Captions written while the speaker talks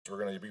We're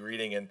going to be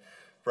reading in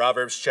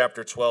Proverbs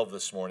chapter 12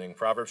 this morning.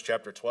 Proverbs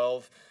chapter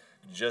 12,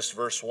 just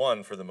verse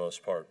 1 for the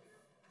most part.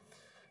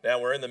 Now,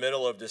 we're in the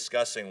middle of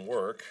discussing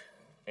work,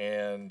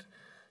 and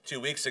 2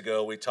 weeks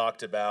ago we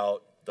talked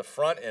about the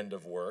front end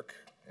of work,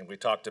 and we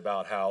talked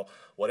about how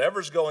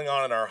whatever's going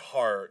on in our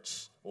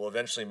hearts will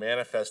eventually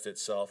manifest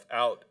itself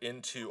out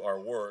into our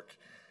work,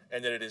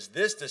 and that it is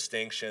this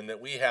distinction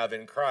that we have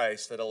in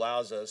Christ that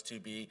allows us to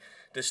be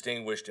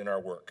distinguished in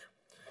our work.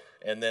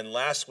 And then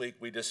last week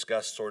we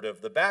discussed sort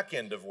of the back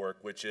end of work,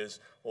 which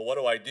is, well, what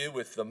do I do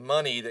with the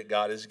money that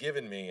God has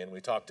given me? And we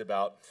talked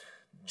about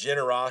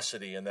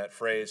generosity and that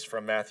phrase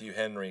from Matthew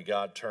Henry,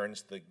 God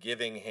turns the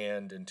giving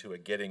hand into a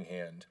getting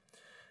hand.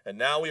 And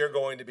now we are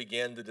going to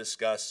begin to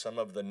discuss some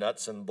of the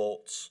nuts and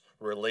bolts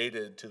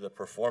related to the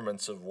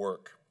performance of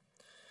work.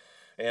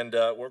 And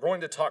we're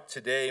going to talk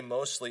today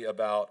mostly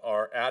about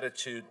our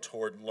attitude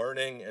toward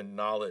learning and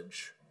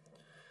knowledge.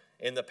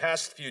 In the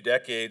past few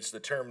decades, the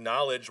term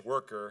knowledge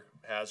worker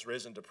has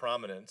risen to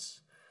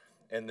prominence,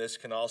 and this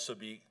can also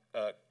be,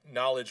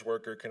 knowledge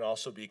worker can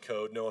also be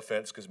code, no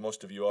offense, because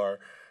most of you are,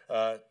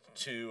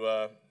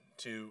 to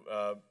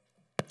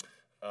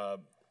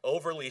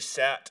overly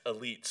sat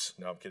elites.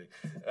 No, I'm kidding.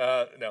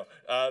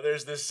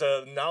 There's this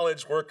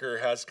knowledge worker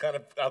has kind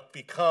of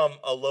become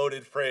a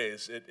loaded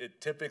phrase. It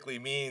typically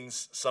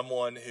means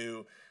someone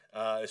who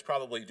is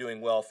probably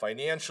doing well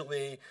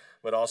financially,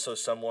 but also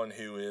someone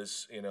who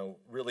is,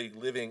 really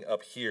living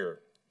up here,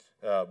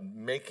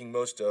 making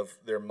most of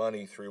their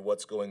money through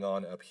what's going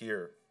on up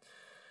here.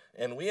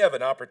 And we have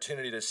an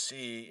opportunity to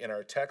see in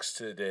our text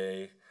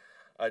today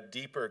a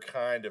deeper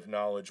kind of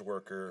knowledge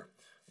worker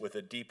with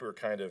a deeper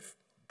kind of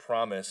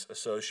promise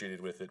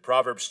associated with it.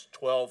 Proverbs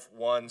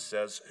 12:1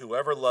 says,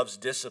 "Whoever loves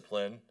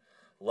discipline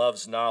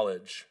loves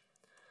knowledge,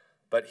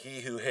 but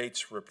he who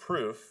hates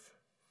reproof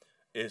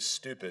is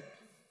stupid."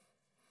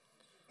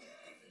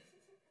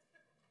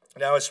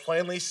 Now, as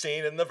plainly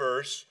seen in the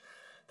verse,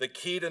 the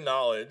key to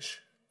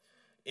knowledge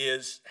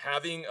is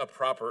having a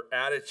proper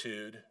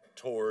attitude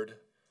toward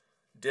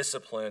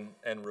discipline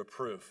and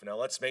reproof. Now,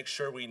 let's make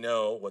sure we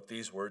know what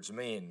these words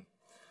mean.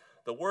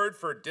 The word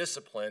for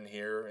discipline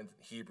here in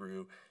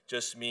Hebrew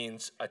just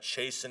means a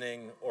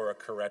chastening or a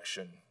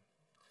correction.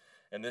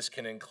 And this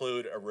can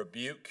include a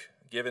rebuke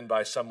given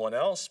by someone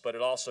else, but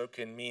it also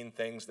can mean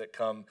things that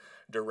come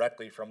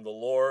directly from the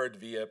Lord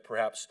via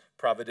perhaps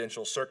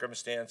providential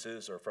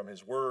circumstances or from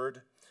his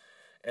word.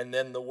 And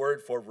then the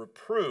word for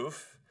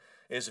reproof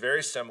is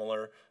very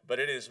similar, but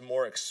it is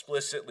more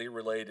explicitly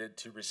related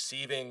to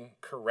receiving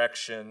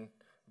correction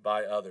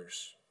by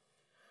others.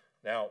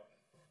 Now,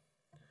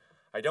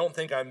 I don't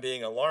think I'm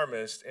being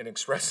alarmist in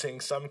expressing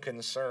some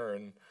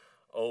concern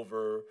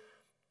over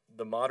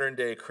the modern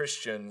day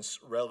Christians'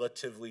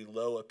 relatively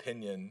low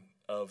opinion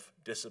of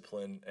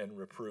discipline and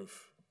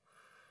reproof.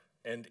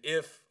 And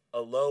if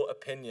a low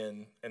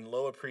opinion and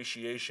low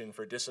appreciation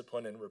for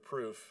discipline and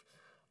reproof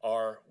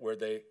are where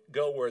they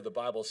go, where the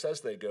Bible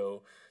says they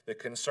go, the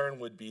concern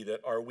would be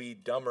that are we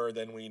dumber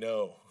than we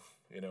know?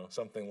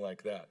 Something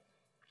like that.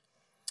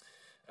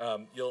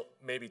 You'll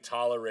maybe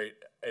tolerate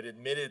an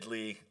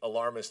admittedly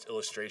alarmist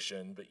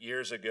illustration, but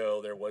years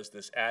ago there was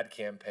this ad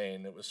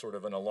campaign that was sort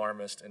of an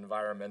alarmist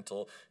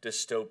environmental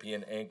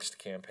dystopian angst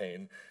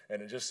campaign,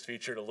 and it just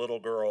featured a little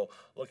girl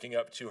looking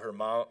up to her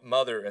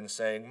mother and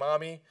saying,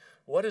 "Mommy,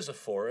 what is a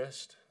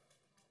forest?"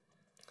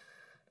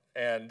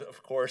 And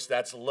of course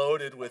that's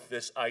loaded with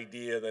this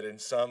idea that in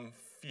some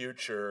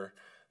future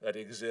that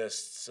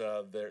exists,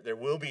 there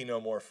will be no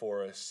more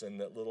forests,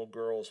 and that little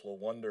girls will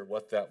wonder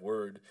what that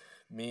word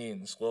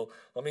means. Well,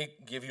 let me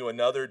give you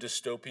another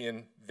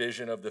dystopian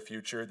vision of the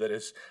future that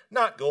is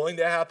not going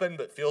to happen,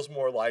 but feels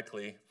more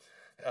likely.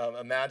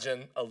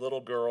 Imagine a little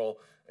girl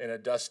in a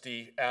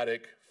dusty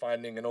attic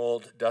finding an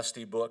old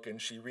dusty book,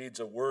 and she reads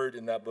a word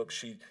in that book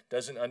she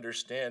doesn't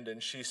understand,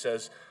 and she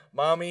says,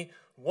 "Mommy,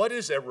 what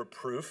is a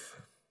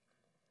reproof?"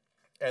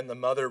 And the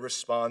mother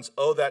responds,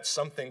 "Oh, that's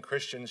something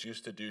Christians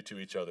used to do to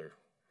each other."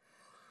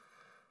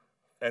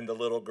 And the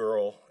little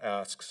girl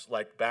asks,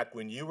 "Like back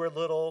when you were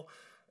little?"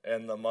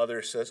 And the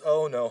mother says,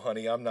 "Oh, no,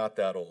 honey, I'm not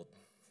that old."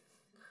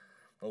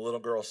 The little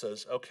girl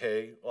says,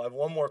 "Okay, well, I have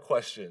one more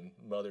question."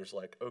 The mother's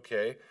like,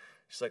 "Okay."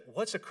 She's like,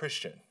 "What's a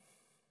Christian?"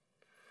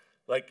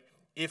 Like,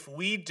 if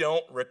we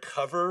don't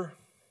recover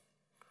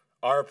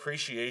our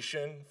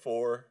appreciation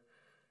for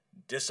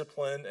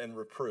discipline and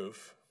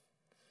reproof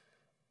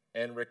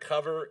and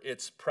recover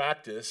its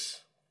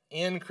practice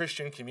in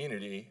Christian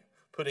community,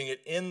 putting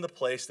it in the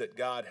place that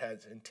God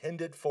has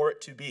intended for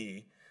it to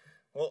be,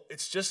 well,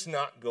 it's just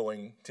not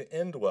going to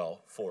end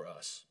well for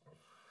us.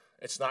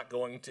 It's not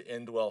going to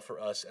end well for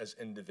us as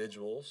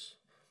individuals,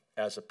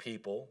 as a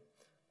people,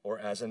 or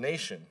as a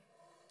nation.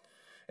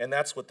 And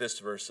that's what this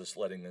verse is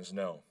letting us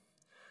know.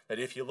 That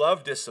if you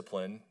love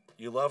discipline,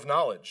 you love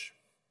knowledge.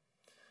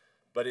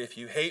 But if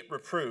you hate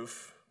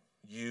reproof,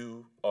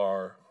 you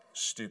are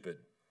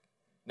stupid.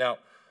 Now,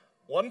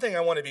 one thing I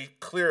want to be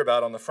clear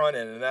about on the front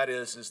end, and that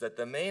is that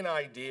the main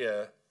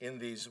idea in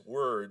these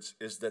words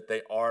is that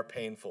they are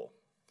painful.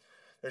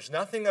 There's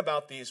nothing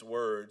about these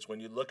words, when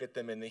you look at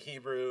them in the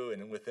Hebrew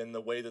and within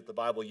the way that the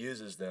Bible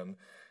uses them,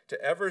 to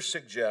ever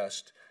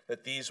suggest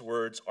that these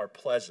words are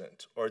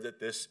pleasant or that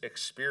this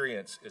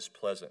experience is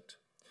pleasant.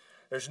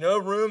 There's no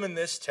room in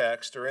this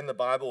text or in the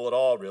Bible at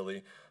all,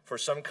 really, for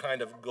some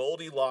kind of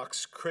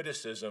Goldilocks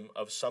criticism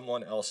of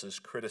someone else's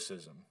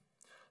criticism.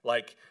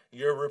 Like,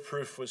 your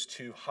reproof was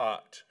too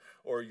hot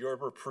or your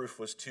reproof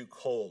was too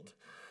cold,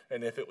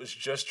 and if it was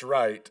just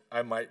right,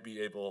 I might be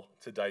able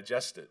to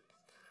digest it.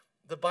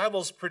 The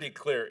Bible's pretty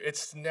clear.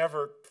 It's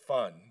never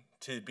fun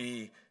to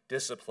be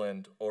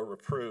disciplined or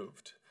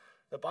reproved.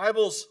 The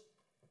Bible's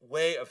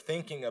way of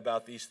thinking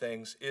about these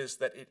things is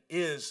that it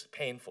is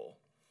painful.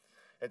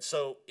 And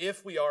so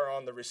if we are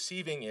on the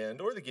receiving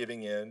end or the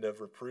giving end of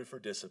reproof or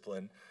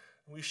discipline,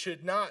 we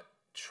should not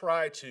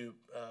try to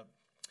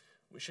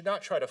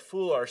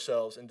fool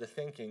ourselves into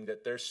thinking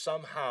that there's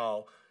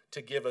somehow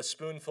to give a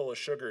spoonful of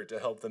sugar to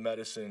help the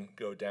medicine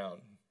go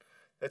down.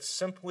 That's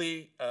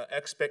simply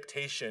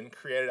expectation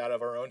created out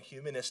of our own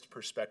humanist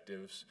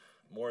perspectives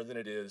more than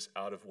it is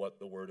out of what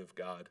the Word of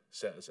God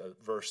says. A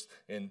verse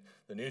in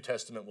the New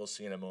Testament we'll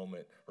see in a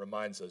moment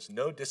reminds us,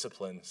 no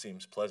discipline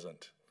seems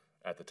pleasant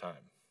at the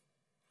time.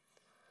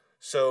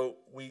 So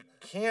we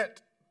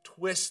can't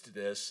twist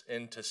this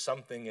into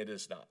something it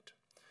is not.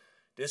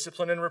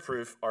 Discipline and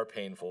reproof are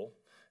painful,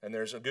 and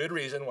there's a good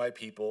reason why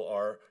people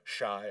are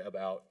shy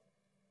about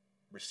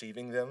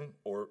receiving them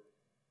or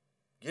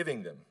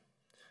giving them.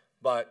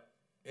 But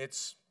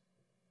it's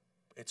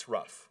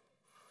rough.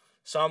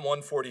 Psalm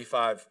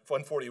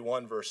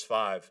 141, verse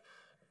 5,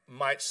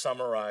 might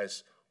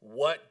summarize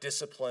what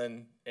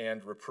discipline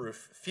and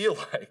reproof feel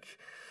like.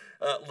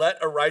 Let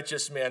a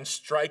righteous man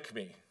strike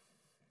me.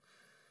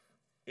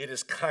 It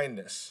is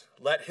kindness.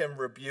 Let him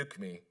rebuke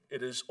me.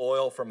 It is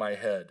oil for my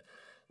head.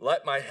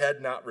 Let my head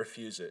not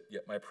refuse it,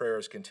 yet my prayer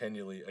is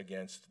continually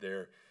against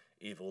their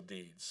evil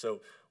deeds.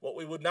 So what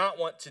we would not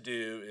want to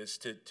do is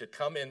to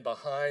come in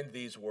behind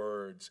these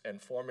words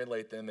and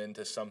formulate them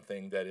into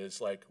something that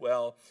is like,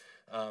 well,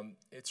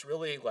 it's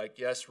really like,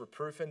 yes,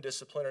 reproof and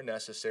discipline are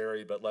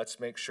necessary, but let's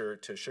make sure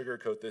to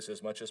sugarcoat this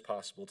as much as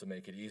possible to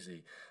make it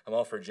easy. I'm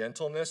all for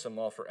gentleness, I'm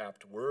all for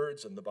apt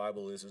words, and the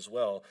Bible is as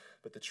well.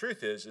 But the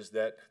truth is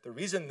that the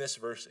reason this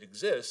verse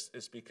exists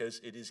is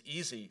because it is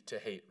easy to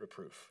hate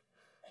reproof,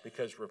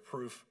 because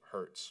reproof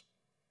hurts.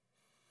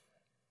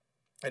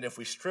 And if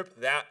we strip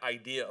that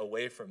idea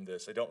away from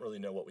this, I don't really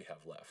know what we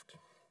have left.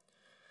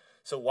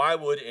 So why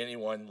would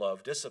anyone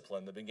love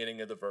discipline? The beginning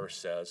of the verse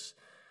says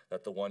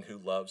that the one who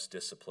loves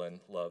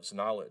discipline loves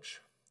knowledge.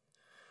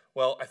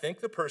 Well, I think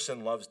the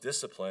person loves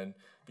discipline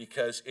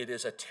because it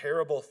is a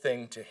terrible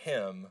thing to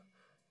him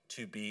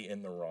to be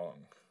in the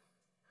wrong.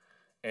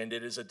 And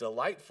it is a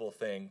delightful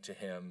thing to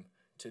him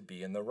to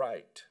be in the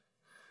right.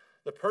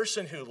 The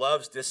person who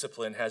loves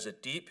discipline has a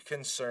deep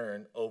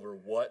concern over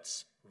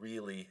what's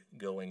really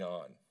going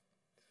on.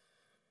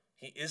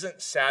 He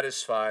isn't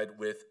satisfied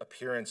with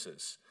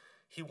appearances.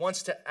 He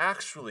wants to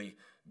actually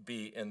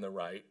be in the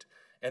right,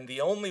 and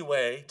the only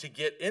way to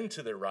get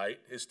into the right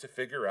is to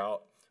figure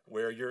out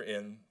where you're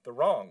in the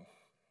wrong.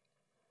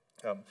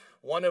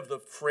 One of the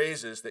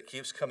phrases that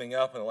keeps coming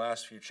up in the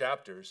last few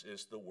chapters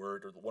is the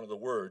word, or one of the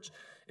words,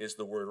 is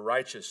the word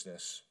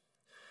righteousness.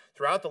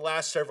 Throughout the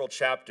last several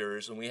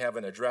chapters, and we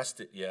haven't addressed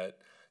it yet,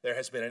 there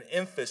has been an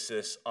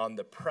emphasis on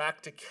the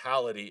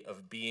practicality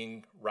of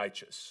being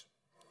righteous.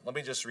 Let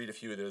me just read a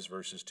few of those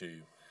verses to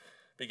you.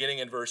 Beginning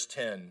in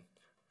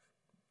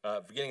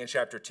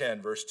chapter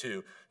 10, verse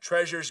 2.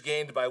 Treasures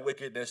gained by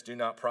wickedness do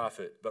not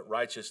profit, but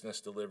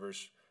righteousness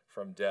delivers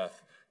from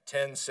death.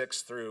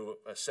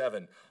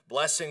 10:6-7.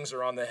 Blessings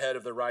are on the head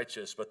of the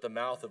righteous, but the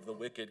mouth of the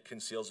wicked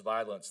conceals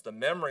violence. The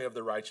memory of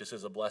the righteous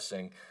is a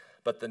blessing,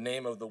 but the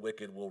name of the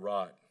wicked will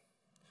rot.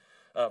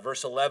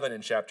 Verse 11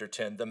 in chapter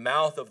 10, the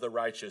mouth of the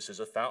righteous is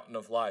a fountain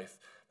of life.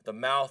 The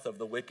mouth of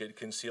the wicked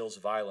conceals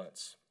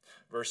violence.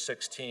 Verse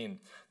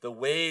 16, the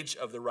wage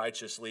of the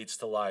righteous leads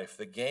to life.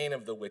 The gain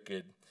of the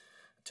wicked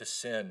to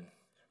sin.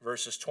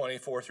 Verses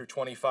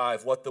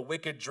 24-25, what the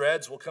wicked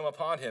dreads will come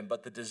upon him,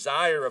 but the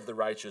desire of the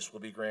righteous will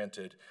be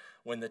granted.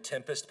 When the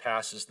tempest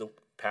passes,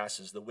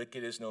 the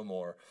wicked is no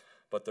more,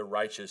 but the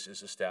righteous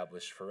is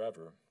established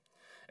forever.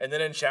 And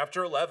then in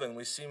chapter 11,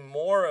 we see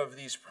more of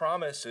these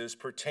promises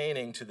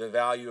pertaining to the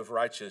value of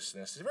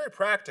righteousness. It's very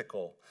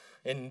practical,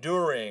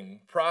 enduring,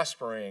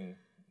 prospering,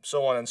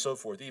 so on and so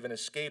forth, even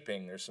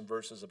escaping. There's some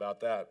verses about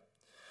that.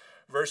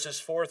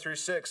 Verses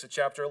 4-6 of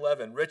chapter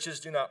 11, riches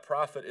do not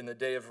profit in the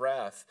day of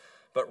wrath,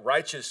 but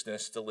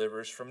righteousness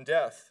delivers from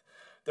death.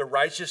 The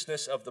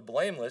righteousness of the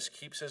blameless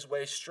keeps his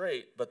way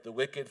straight, but the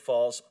wicked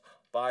falls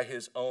by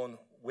his own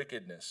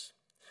wickedness.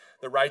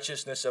 The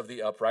righteousness of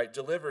the upright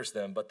delivers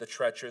them, but the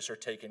treacherous are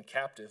taken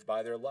captive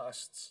by their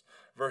lusts.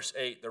 Verse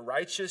 8, the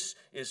righteous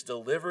is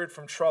delivered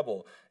from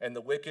trouble, and the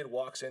wicked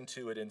walks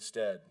into it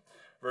instead.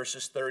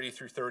 Verses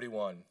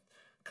 30-31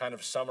 kind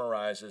of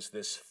summarizes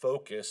this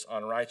focus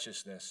on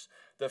righteousness.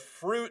 The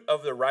fruit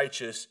of the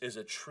righteous is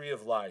a tree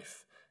of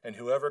life, and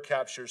whoever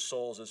captures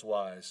souls is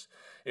wise.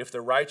 If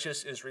the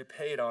righteous is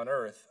repaid on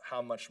earth,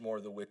 how much more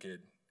the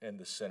wicked and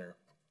the sinner.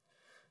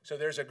 So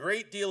there's a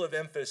great deal of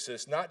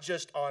emphasis, not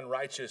just on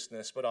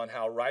righteousness, but on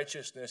how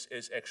righteousness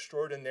is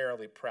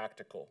extraordinarily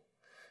practical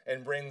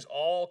and brings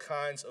all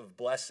kinds of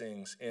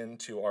blessings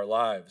into our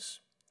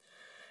lives.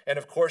 And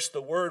of course,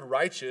 the word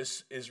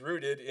righteous is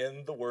rooted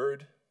in the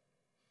word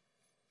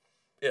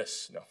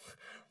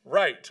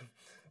right.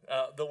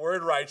 The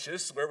word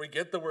righteous, where we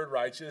get the word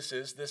righteous,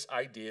 is this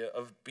idea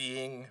of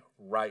being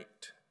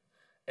right.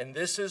 And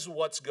this is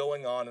what's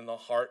going on in the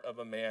heart of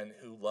a man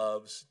who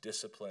loves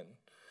discipline.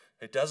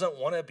 It doesn't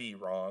want to be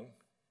wrong.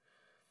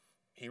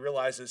 He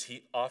realizes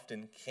he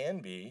often can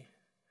be,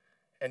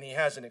 and he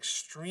has an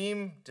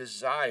extreme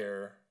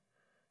desire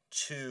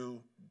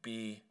to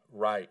be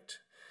right.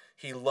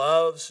 He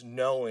loves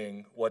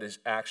knowing what is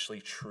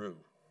actually true.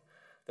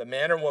 The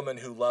man or woman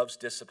who loves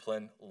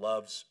discipline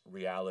loves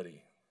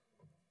reality.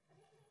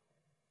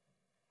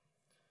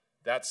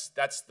 That's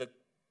the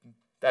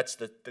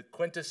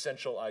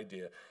quintessential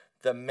idea.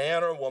 The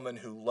man or woman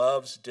who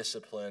loves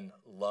discipline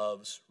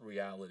loves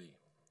reality.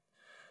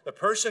 The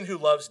person who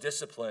loves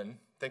discipline,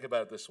 think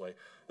about it this way,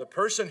 the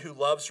person who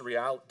loves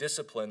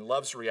discipline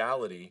loves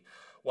reality,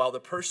 while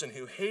the person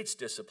who hates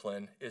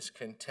discipline is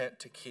content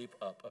to keep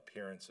up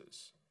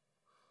appearances.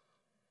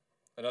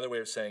 Another way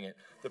of saying it,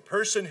 the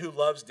person who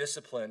loves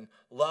discipline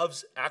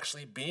loves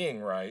actually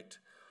being right,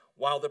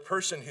 while the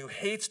person who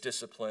hates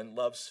discipline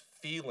loves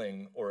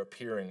feeling or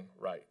appearing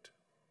right.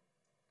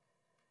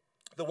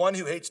 The one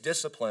who hates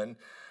discipline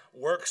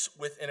works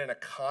within an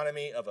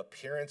economy of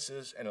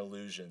appearances and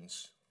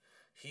illusions.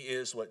 He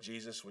is what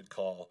Jesus would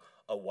call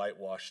a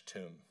whitewashed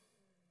tomb.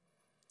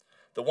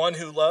 The one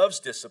who loves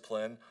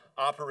discipline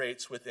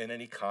operates within an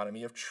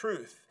economy of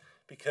truth,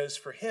 because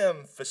for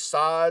him,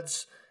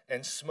 facades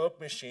and smoke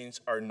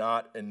machines are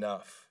not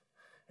enough.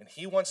 And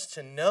he wants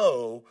to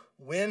know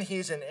when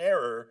he's in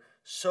error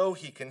so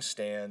he can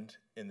stand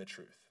in the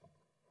truth.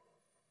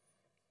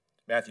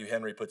 Matthew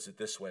Henry puts it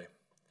this way: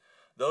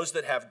 those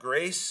that have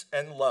grace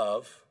and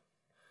love,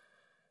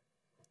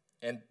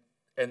 and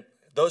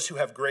those who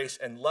have grace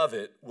and love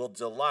it will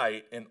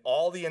delight in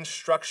all the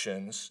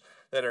instructions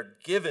that are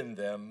given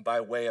them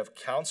by way of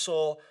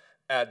counsel,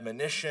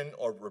 admonition,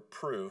 or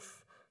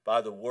reproof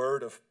by the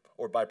word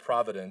or by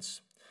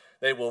providence.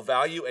 They will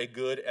value a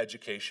good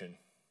education.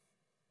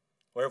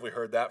 Where have we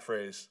heard that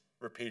phrase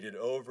repeated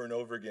over and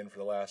over again for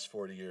the last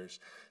 40 years?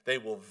 They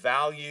will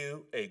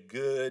value a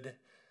good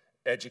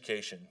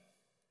education.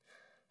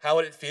 How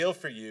would it feel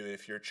for you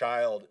if your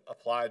child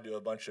applied to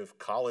a bunch of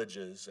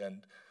colleges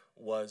and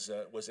was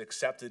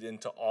accepted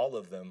into all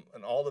of them,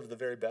 and all of the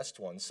very best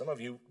ones? Some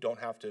of you don't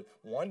have to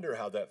wonder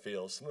how that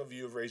feels. Some of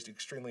you have raised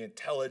extremely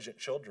intelligent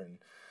children.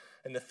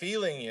 And the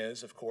feeling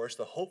is, of course,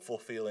 the hopeful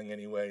feeling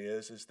anyway,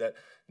 is that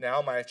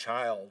now my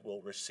child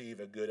will receive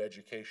a good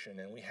education.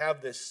 And we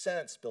have this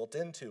sense built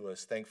into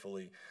us,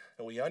 thankfully,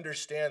 that we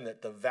understand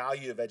that the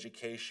value of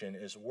education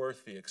is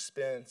worth the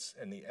expense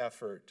and the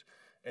effort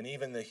and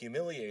even the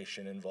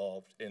humiliation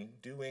involved in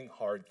doing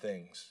hard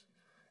things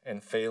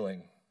and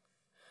failing.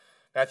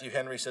 Matthew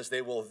Henry says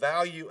they will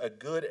value a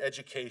good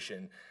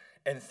education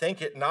and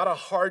think it not a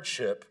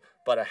hardship,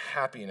 but a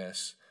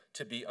happiness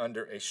to be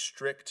under a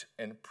strict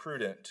and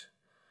prudent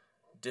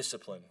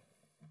discipline.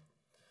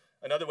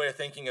 Another way of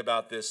thinking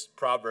about this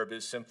proverb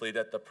is simply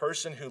that the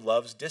person who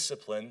loves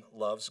discipline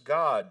loves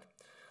God,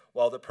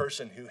 while the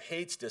person who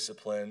hates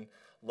discipline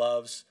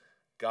loves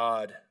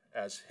God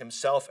as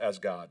himself as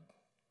God.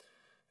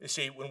 You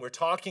see, when we're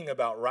talking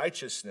about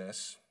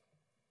righteousness,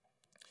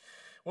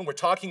 when we're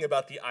talking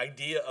about the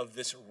idea of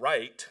this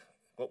right,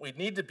 what we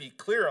need to be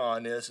clear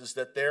on is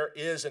that there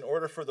is, in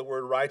order for the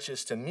word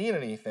righteous to mean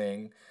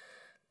anything,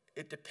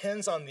 it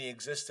depends on the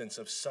existence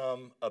of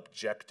some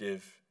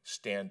objective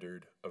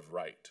standard of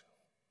right.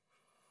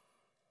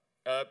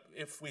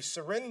 If we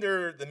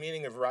surrender the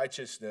meaning of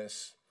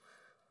righteousness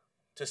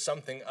to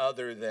something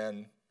other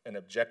than an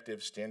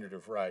objective standard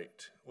of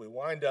right, we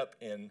wind up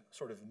in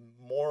sort of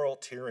moral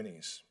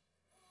tyrannies,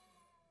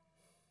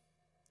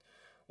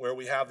 where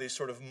we have these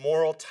sort of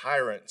moral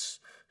tyrants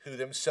who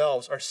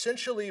themselves are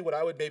essentially what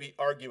I would maybe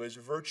argue as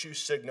virtue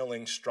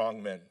signaling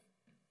strongmen.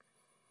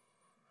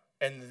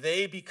 And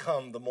they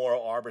become the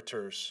moral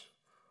arbiters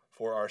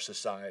for our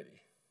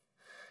society.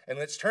 And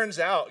it turns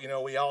out,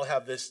 we all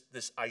have this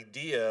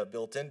idea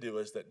built into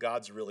us that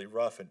God's really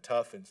rough and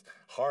tough and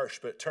harsh,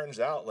 but it turns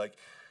out like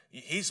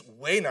he's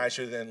way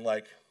nicer than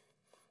like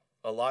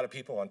a lot of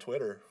people on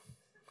Twitter.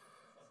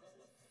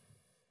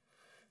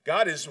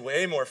 God is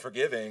way more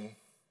forgiving.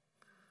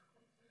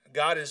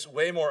 God is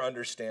way more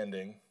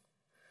understanding,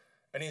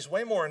 and he's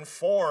way more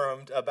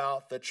informed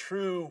about the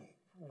true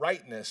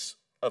rightness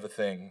of a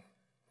thing.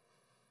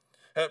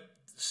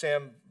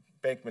 Sam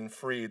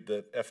Bankman-Fried,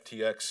 the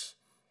FTX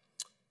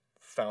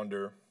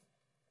founder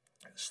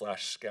 /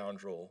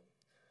 scoundrel,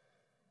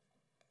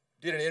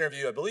 did an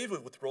interview, I believe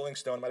with Rolling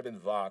Stone, it might have been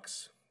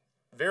Vox,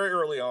 very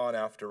early on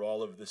after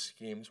all of the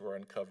schemes were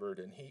uncovered,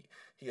 and he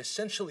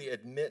essentially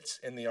admits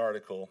in the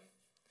article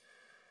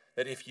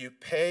that if you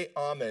pay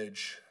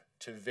homage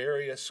to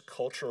various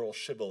cultural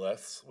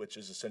shibboleths, which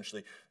is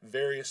essentially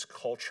various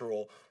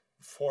cultural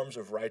forms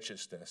of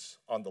righteousness,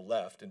 on the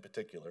left in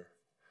particular,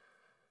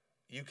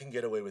 you can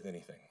get away with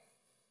anything.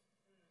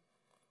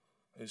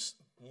 He's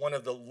one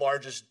of the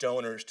largest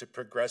donors to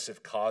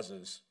progressive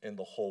causes in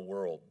the whole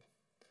world.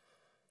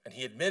 And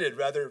he admitted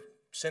rather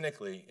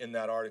cynically in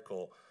that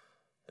article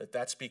that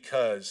that's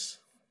because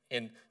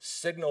in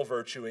signal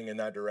virtuing in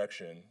that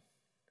direction,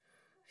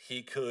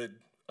 he could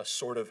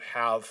sort of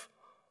have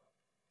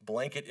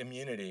blanket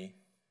immunity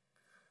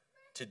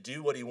to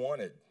do what he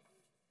wanted.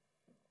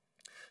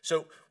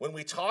 So when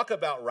we talk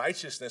about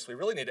righteousness, we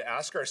really need to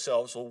ask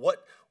ourselves, well,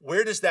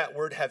 where does that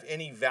word have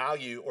any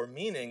value or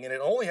meaning? And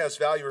it only has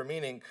value or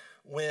meaning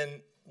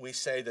when we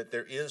say that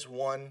there is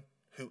one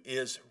who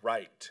is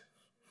right.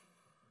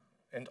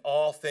 And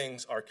all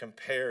things are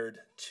compared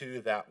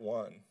to that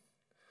one.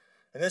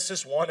 And this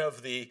is one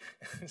of the,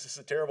 this is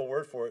a terrible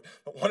word for it,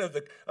 but one of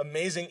the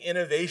amazing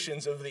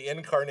innovations of the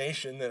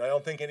incarnation that I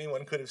don't think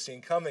anyone could have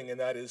seen coming. And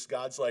that is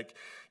God's like,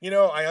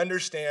 I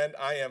understand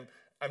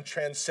I'm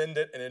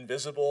transcendent and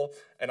invisible,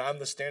 and I'm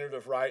the standard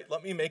of right.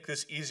 Let me make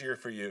this easier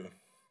for you.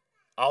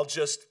 I'll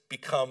just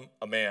become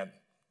a man.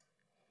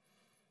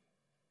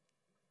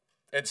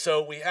 And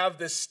so we have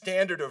this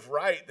standard of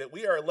right that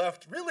we are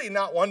left really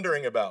not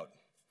wondering about.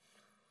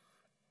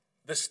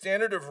 The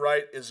standard of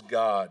right is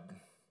God,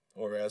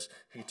 or as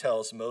he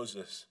tells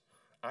Moses,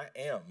 I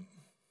am,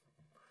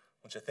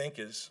 which I think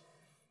is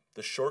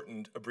the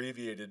shortened,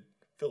 abbreviated,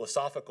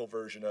 philosophical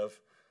version of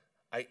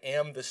I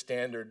am the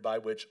standard by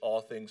which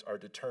all things are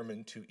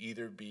determined to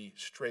either be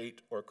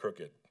straight or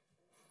crooked.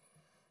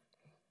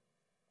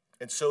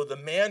 And so the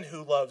man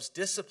who loves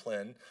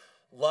discipline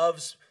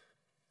loves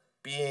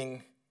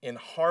being in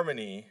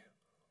harmony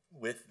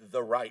with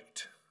the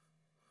right,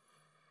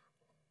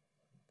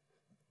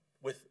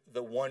 with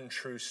the one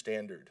true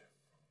standard,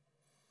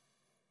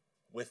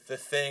 with the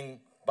thing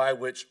by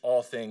which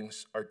all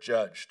things are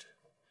judged.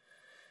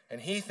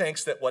 And he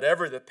thinks that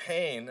whatever the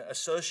pain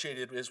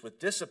associated is with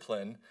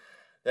discipline,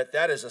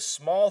 that is a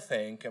small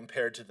thing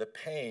compared to the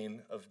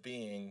pain of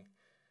being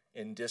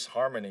in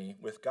disharmony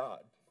with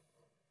God.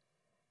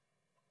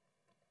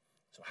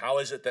 So how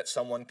is it that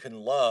someone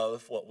can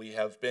love what we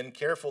have been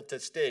careful to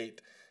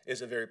state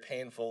is a very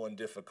painful and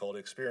difficult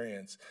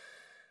experience?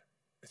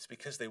 It's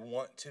because they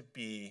want to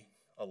be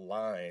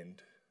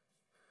aligned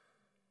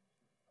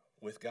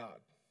with God.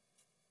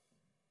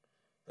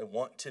 They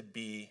want to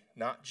be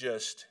not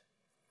just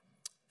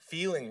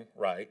feeling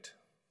right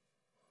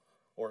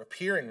or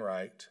appearing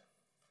right,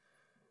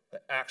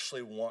 but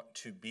actually want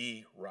to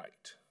be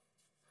right.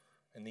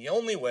 And the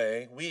only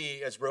way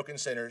we as broken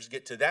sinners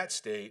get to that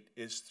state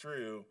is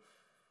through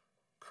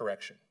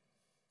correction.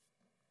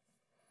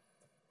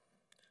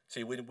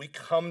 See, when we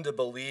come to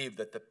believe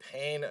that the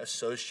pain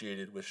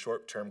associated with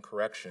short-term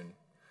correction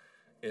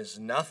is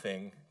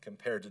nothing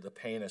compared to the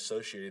pain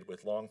associated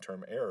with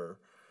long-term error,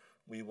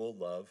 we will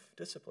love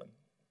discipline.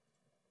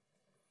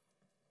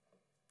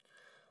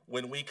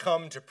 When we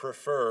come to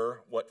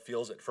prefer what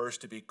feels at first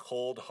to be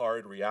cold,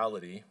 hard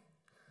reality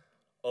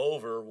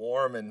over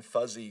warm and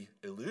fuzzy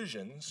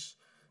illusions,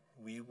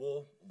 we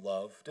will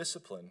love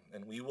discipline,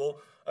 and we will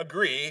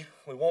agree.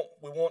 We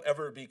won't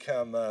ever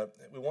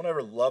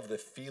love the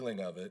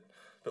feeling of it,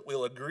 but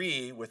we'll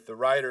agree with the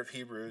writer of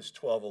Hebrews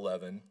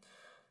 12:11,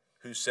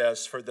 who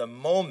says, "For the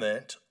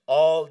moment,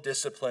 all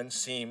discipline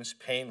seems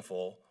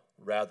painful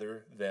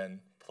rather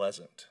than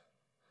pleasant,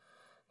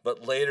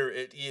 but later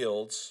it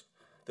yields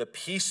the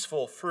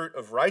peaceful fruit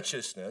of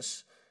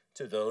righteousness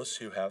to those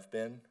who have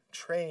been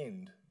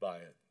trained by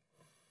it."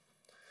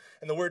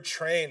 And the word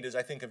trained is,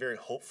 I think, a very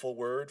hopeful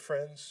word,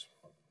 friends.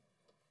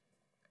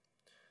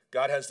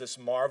 God has this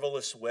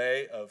marvelous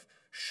way of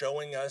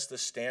showing us the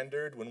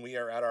standard when we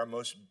are at our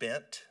most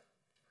bent,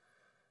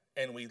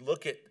 and we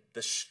look at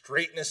the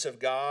straightness of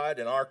God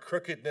and our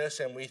crookedness,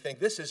 and we think,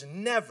 this is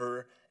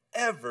never,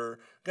 ever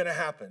going to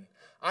happen.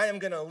 I am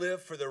going to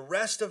live for the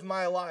rest of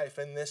my life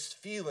in this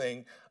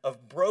feeling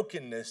of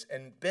brokenness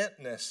and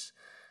bentness.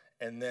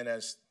 And then,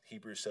 as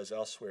Hebrews says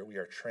elsewhere, we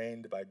are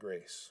trained by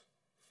grace.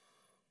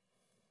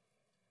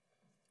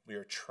 We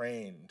are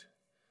trained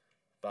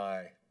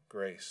by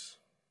grace.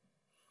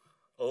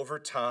 Over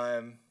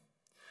time,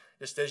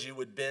 just as you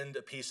would bend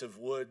a piece of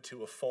wood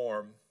to a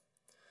form,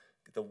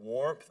 the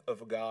warmth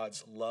of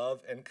God's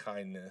love and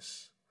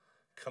kindness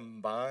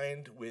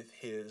combined with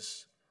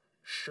his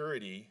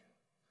surety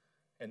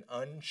and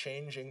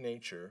unchanging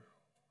nature,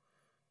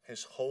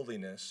 his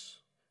holiness,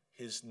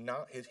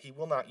 he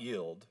will not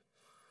yield.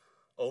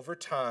 Over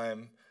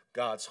time,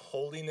 God's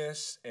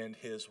holiness and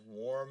his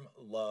warm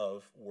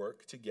love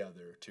work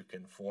together to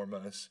conform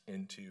us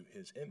into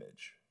his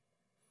image.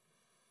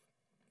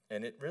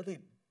 And it really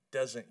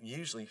doesn't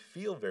usually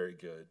feel very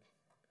good,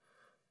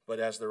 but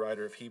as the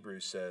writer of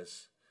Hebrews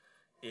says,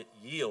 it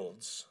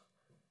yields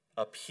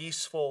a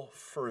peaceful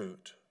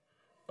fruit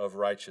of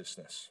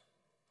righteousness.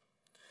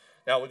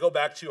 Now we go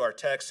back to our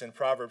text in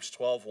Proverbs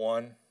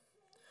 12:1.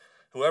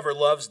 Whoever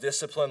loves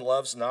discipline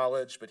loves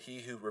knowledge, but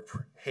he who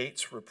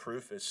hates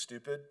reproof is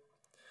stupid.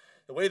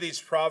 The way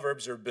these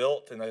proverbs are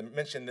built, and I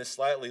mentioned this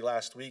slightly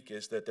last week,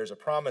 is that there's a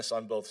promise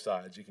on both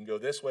sides. You can go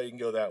this way, you can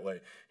go that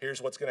way.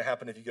 Here's what's going to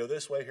happen if you go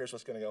this way. Here's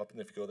what's going to happen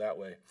if you go that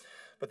way.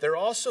 But they're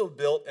also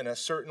built in a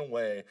certain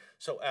way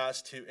so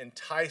as to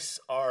entice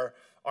our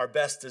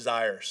best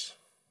desires.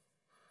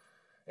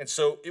 And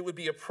so it would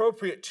be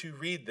appropriate to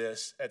read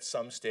this at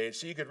some stage.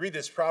 So you could read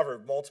this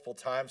proverb multiple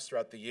times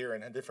throughout the year,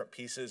 and different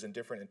pieces and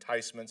different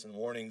enticements and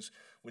warnings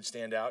would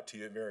stand out to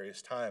you at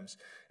various times.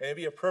 And it'd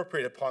be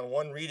appropriate upon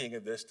one reading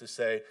of this to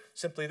say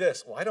simply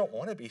this: well, I don't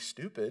want to be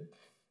stupid.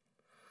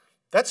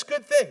 That's a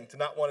good thing to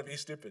not want to be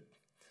stupid.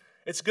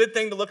 It's a good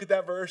thing to look at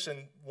that verse,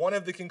 and one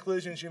of the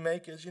conclusions you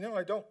make is,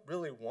 I don't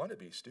really want to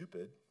be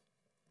stupid.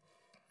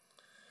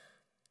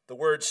 The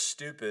word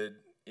stupid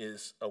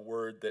is a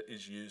word that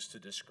is used to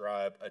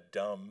describe a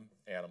dumb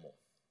animal.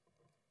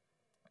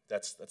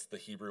 That's the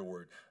Hebrew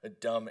word, a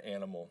dumb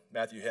animal.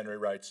 Matthew Henry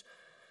writes,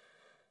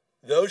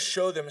 "Those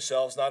show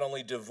themselves not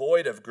only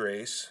devoid of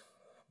grace,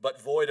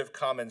 but void of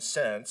common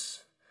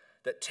sense,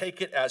 that take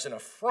it as an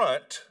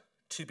affront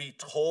to be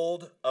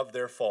told of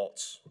their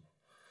faults,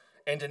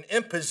 and an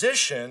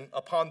imposition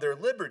upon their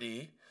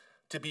liberty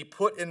to be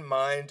put in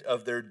mind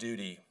of their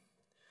duty.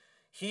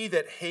 He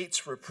that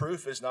hates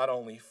reproof is not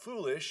only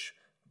foolish,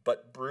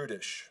 but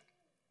brutish,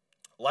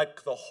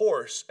 like the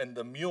horse and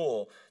the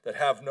mule that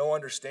have no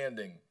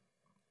understanding,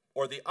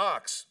 or the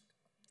ox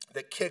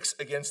that kicks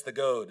against the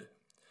goad.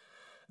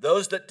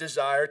 Those that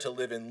desire to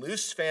live in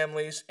loose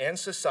families and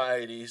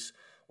societies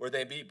where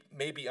they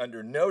may be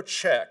under no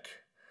check,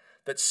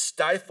 that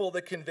stifle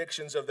the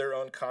convictions of their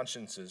own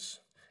consciences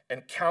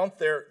and count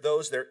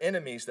those their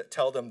enemies that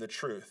tell them the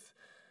truth.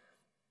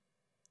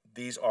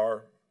 These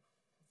are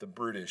the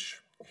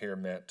brutish here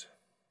meant."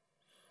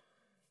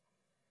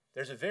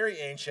 There's a very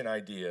ancient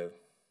idea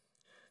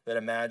that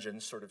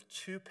imagines sort of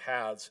two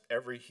paths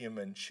every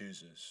human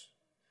chooses.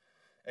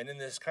 And in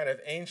this kind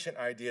of ancient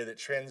idea that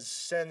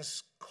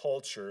transcends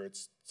culture,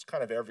 it's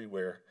kind of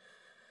everywhere.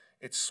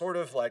 It's sort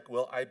of like,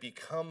 will I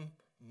become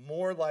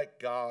more like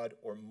God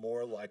or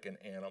more like an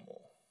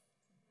animal?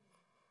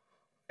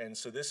 And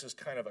so this is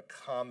kind of a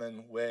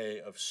common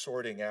way of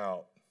sorting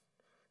out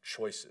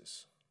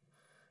choices.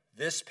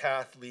 This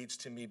path leads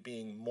to me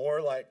being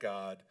more like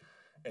God,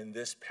 and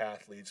this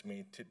path leads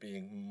me to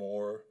being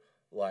more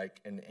like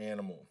an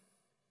animal.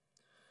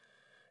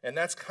 And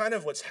that's kind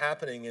of what's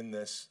happening in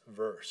this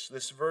verse.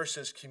 This verse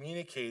is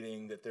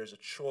communicating that there's a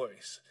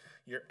choice.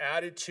 Your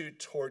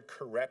attitude toward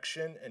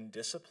correction and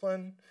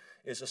discipline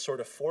is a sort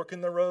of fork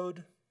in the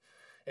road.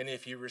 And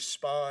if you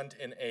respond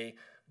in a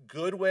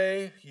good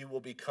way, you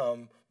will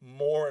become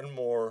more and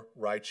more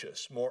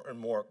righteous, more and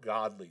more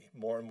godly,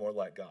 more and more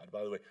like God.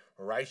 By the way,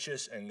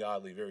 righteous and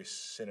godly, very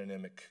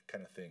synonymic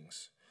kind of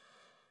things.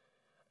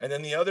 And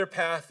then the other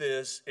path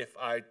is, if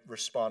I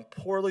respond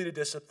poorly to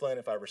discipline,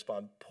 if I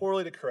respond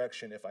poorly to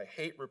correction, if I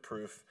hate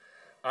reproof,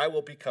 I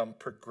will become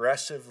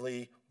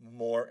progressively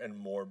more and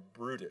more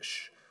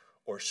brutish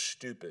or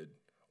stupid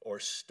or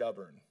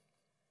stubborn.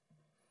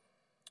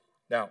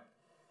 Now,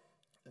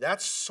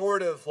 that's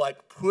sort of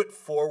like put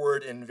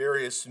forward in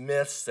various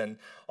myths and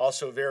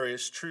also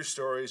various true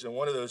stories. And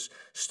one of those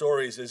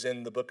stories is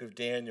in the book of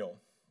Daniel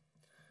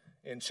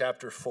in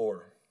chapter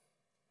 4.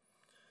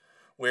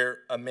 Where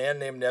a man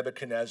named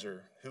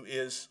Nebuchadnezzar, who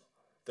is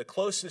the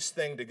closest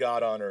thing to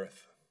God on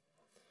earth,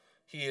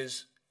 he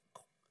is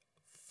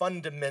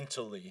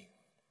fundamentally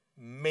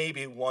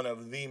maybe one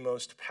of the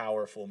most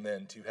powerful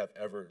men to have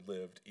ever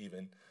lived,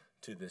 even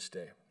to this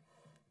day.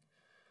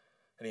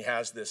 And he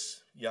has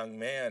this young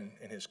man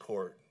in his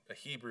court, a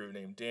Hebrew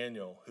named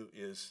Daniel, who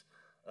is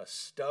a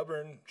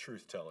stubborn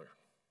truth teller,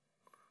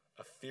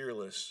 a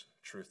fearless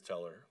truth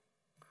teller.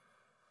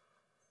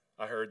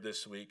 I heard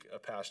this week a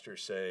pastor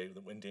say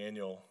that when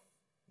Daniel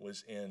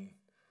was in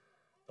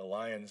the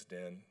lion's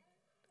den,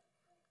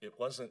 it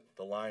wasn't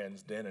the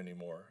lion's den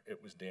anymore,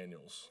 it was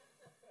Daniel's.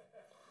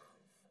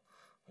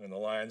 And the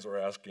lions were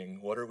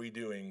asking, what are we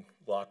doing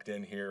locked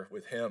in here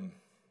with him?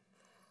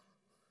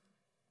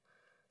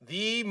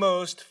 The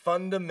most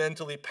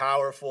fundamentally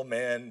powerful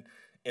man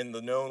in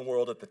the known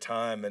world at the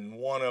time, and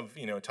one of,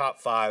 top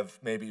 5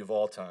 maybe of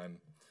all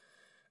time.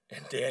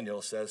 And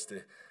Daniel says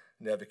to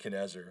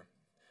Nebuchadnezzar,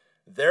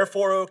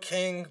 "Therefore, O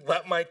king,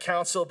 let my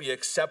counsel be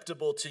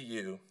acceptable to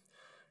you.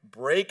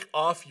 Break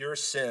off your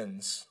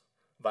sins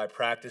by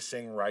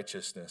practicing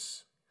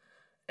righteousness,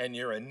 and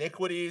your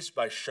iniquities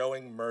by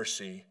showing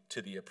mercy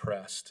to the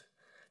oppressed,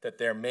 that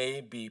there may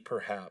be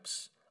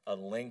perhaps a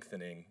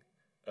lengthening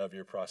of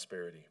your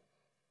prosperity."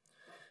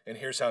 And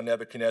here's how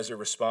Nebuchadnezzar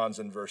responds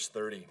in verse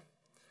 30.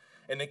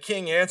 "And the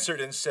king answered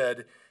and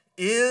said,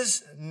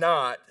 Is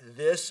not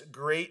this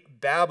great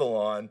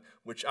Babylon,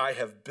 which I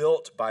have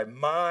built by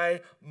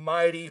my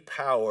mighty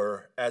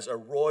power as a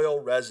royal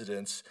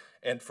residence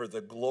and for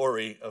the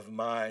glory of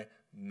my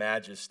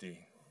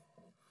majesty?"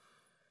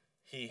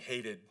 He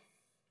hated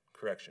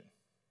correction.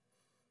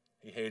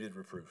 He hated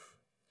reproof.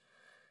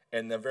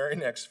 And the very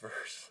next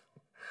verse,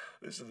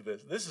 listen to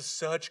this. This is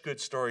such good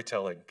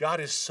storytelling. God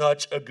is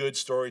such a good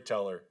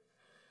storyteller.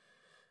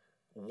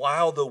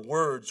 While the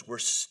words were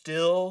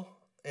still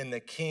in the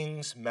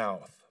king's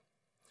mouth,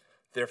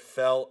 there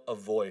fell a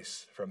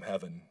voice from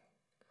heaven.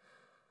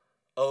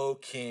 O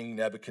King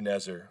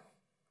Nebuchadnezzar,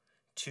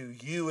 to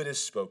you it is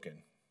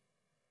spoken.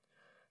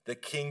 The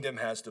kingdom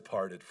has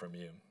departed from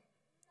you,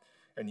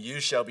 and you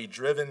shall be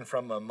driven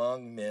from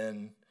among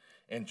men,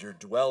 and your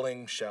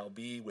dwelling shall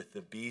be with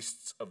the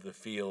beasts of the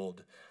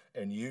field,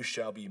 and you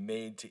shall be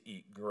made to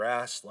eat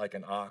grass like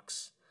an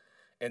ox,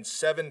 and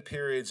 7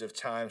 periods of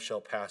time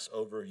shall pass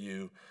over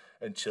you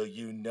until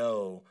you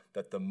know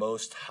that the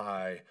Most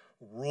High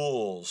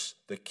rules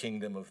the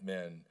kingdom of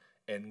men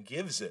and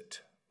gives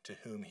it to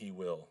whom he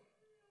will.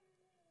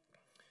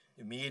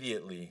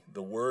 Immediately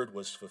the word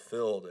was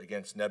fulfilled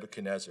against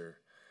Nebuchadnezzar,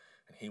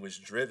 and he was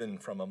driven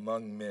from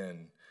among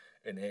men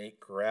and ate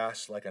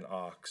grass like an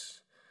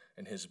ox,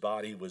 and his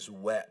body was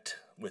wet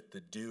with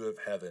the dew of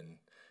heaven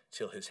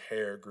till his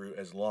hair grew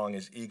as long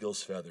as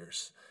eagle's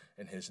feathers,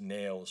 and his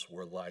nails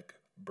were like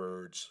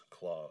birds'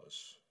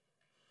 claws.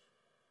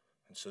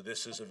 And so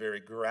this is a very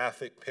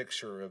graphic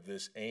picture of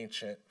this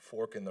ancient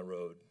fork in the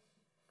road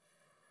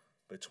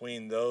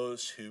between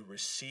those who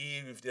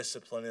receive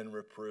discipline and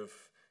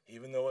reproof,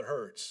 even though it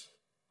hurts,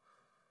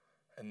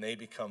 and they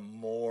become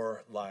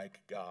more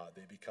like God.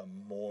 They become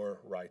more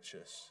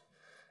righteous.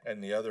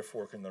 And the other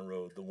fork in the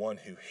road, the one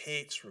who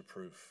hates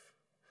reproof,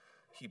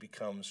 he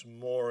becomes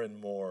more and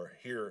more,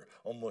 here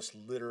almost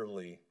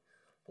literally,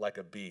 like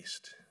a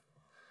beast.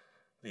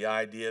 The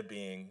idea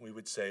being, we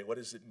would say, what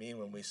does it mean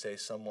when we say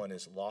someone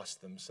has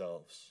lost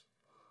themselves?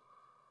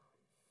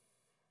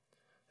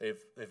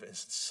 They've in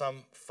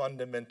some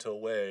fundamental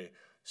way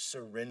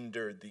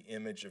surrendered the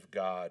image of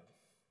God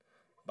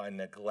by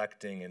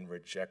neglecting and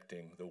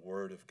rejecting the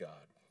word of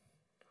God.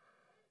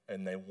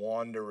 And they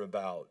wander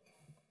about,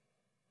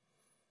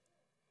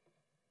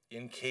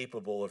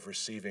 incapable of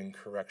receiving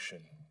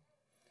correction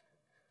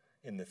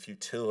in the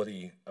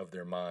futility of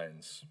their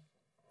minds.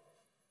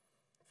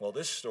 Well,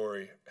 this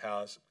story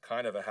has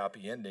kind of a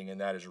happy ending,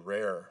 and that is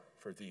rare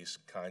for these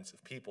kinds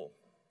of people.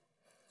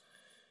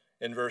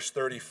 In verse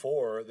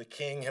 34, the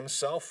king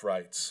himself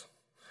writes,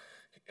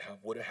 he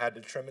would have had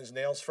to trim his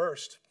nails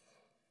first.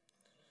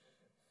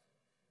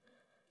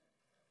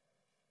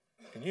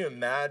 Can you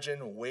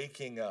imagine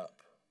waking up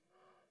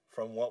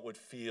from what would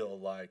feel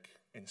like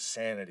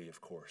insanity,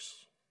 of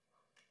course?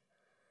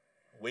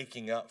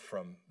 Waking up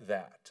from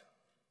that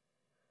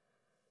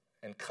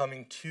and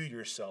coming to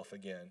yourself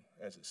again,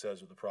 as it says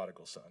with the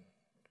prodigal son.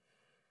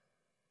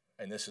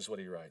 And this is what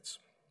he writes.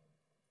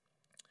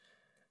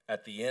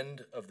 At the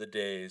end of the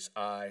days,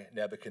 I,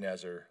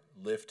 Nebuchadnezzar,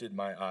 lifted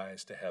my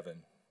eyes to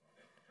heaven,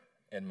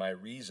 and my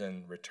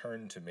reason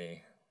returned to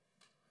me.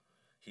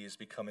 He is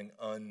becoming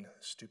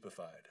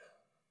unstupefied.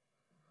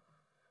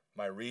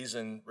 My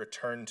reason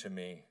returned to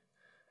me,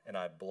 and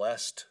I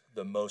blessed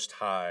the Most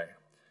High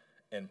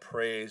and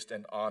praised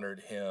and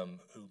honored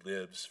him who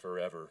lives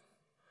forever.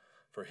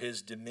 For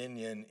his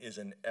dominion is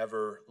an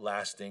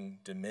everlasting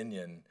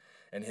dominion,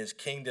 and his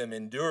kingdom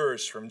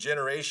endures from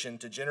generation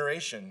to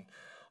generation.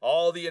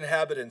 All the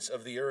inhabitants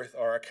of the earth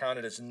are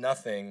accounted as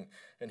nothing,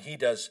 and he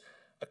does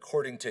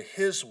according to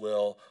his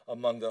will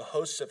among the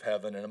hosts of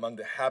heaven and among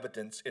the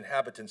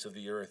inhabitants of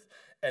the earth.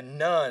 And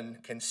none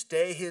can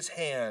stay his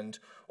hand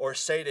or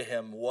say to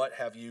him, what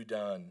have you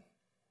done?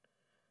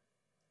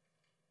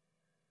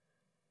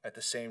 At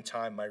the same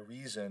time, my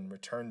reason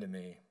returned to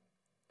me.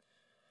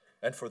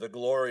 And for the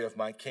glory of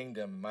my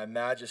kingdom, my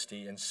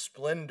majesty and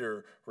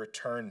splendor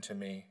returned to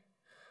me.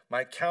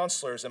 My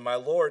counselors and my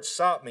lords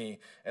sought me,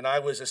 and I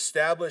was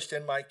established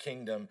in my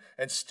kingdom,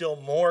 and still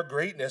more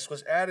greatness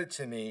was added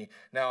to me.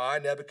 Now I,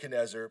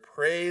 Nebuchadnezzar,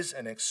 praise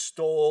and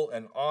extol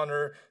and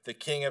honor the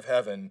King of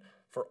heaven,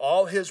 for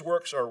all his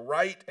works are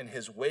right and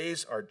his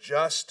ways are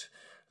just.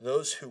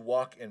 Those who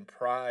walk in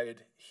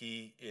pride,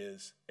 he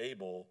is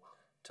able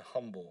to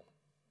humble.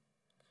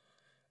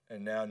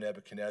 And now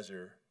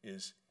Nebuchadnezzar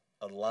is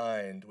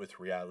aligned with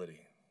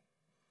reality.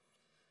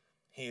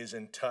 He is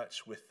in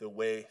touch with the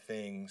way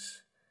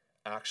things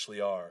actually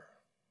are.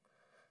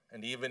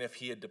 And even if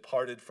he had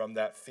departed from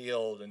that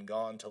field and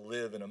gone to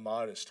live in a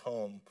modest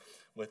home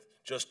with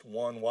just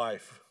one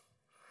wife,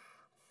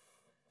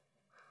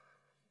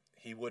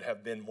 he would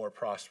have been more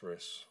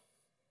prosperous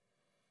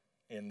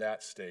in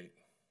that state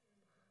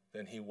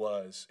than he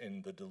was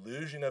in the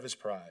delusion of his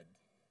pride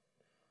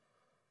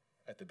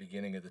at the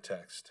beginning of the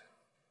text.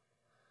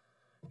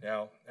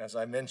 Now, as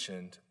I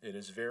mentioned, it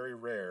is very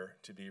rare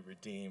to be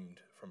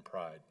redeemed from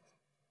pride.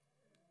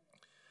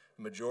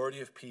 The majority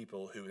of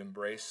people who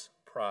embrace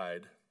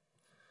pride,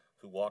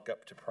 who walk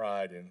up to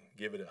pride and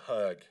give it a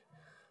hug,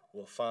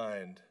 will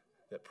find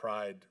that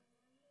pride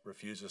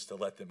refuses to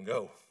let them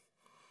go.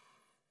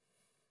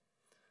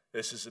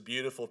 This is a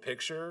beautiful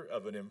picture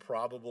of an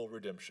improbable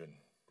redemption.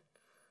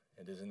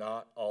 It is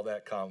not all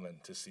that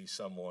common to see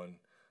someone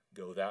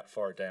go that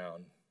far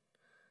down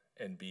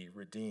and be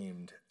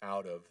redeemed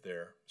out of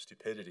their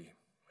stupidity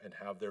and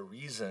have their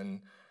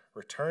reason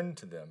returned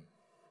to them.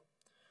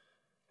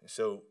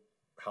 So,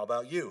 how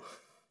about you?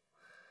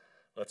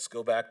 Let's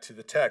go back to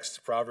the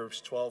text,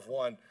 Proverbs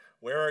 12:1.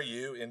 Where are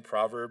you in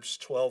Proverbs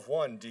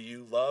 12:1? Do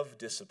you love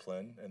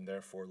discipline and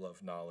therefore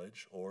love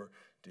knowledge, or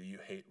do you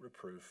hate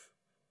reproof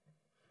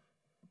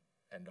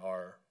and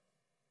are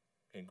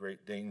in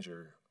great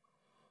danger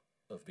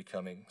of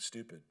becoming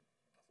stupid?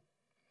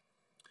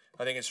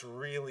 I think it's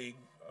really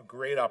a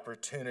great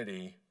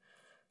opportunity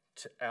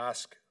to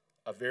ask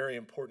a very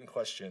important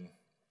question,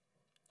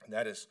 and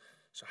that is,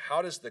 so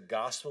how does the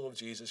gospel of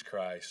Jesus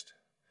Christ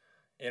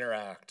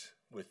interact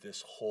with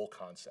this whole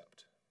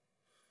concept?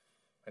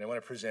 And I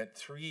want to present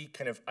three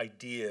kind of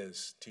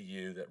ideas to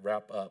you that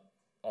wrap up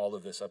all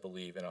of this, I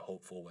believe, in a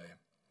hopeful way.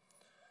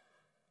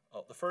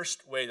 The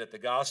first way that the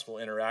gospel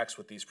interacts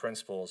with these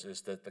principles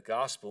is that the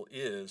gospel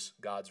is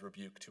God's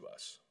rebuke to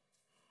us.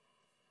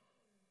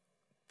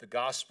 The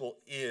gospel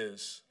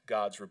is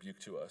God's rebuke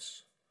to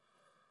us.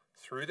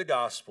 Through the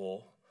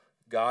gospel,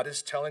 God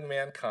is telling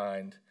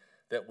mankind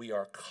that we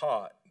are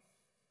caught,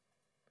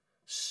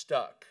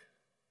 stuck,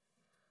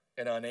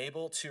 and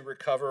unable to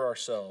recover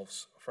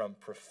ourselves from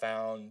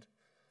profound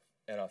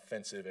and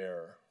offensive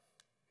error.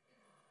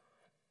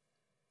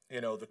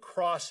 You know, the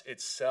cross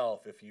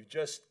itself, if you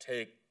just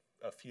take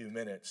a few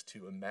minutes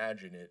to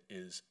imagine it,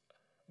 is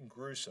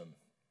gruesome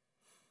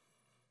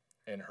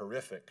and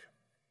horrific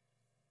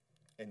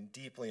and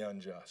deeply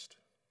unjust.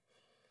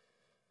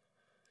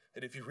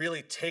 And if you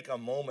really take a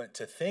moment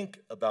to think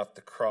about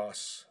the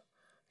cross,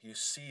 you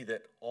see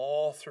that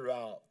all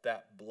throughout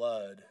that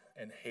blood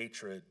and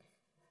hatred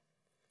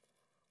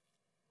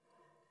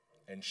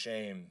and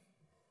shame,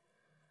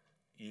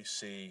 you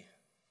see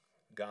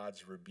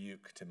God's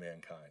rebuke to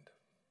mankind.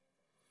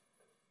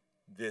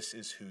 This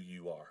is who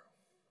you are.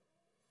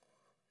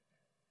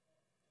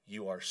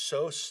 You are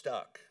so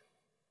stuck,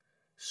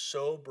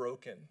 so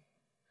broken,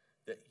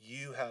 that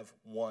you have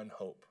one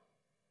hope,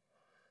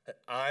 that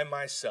I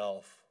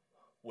myself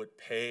would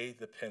pay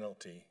the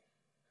penalty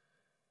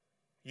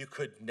you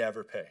could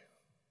never pay.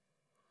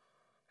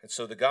 And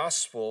so the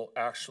gospel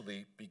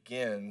actually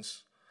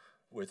begins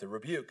with a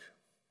rebuke.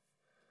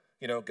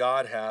 You know,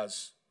 God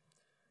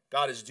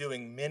is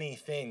doing many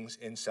things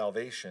in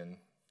salvation,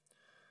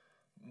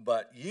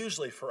 but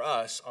usually for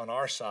us on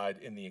our side,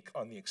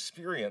 on the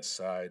experience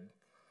side,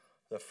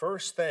 the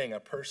first thing a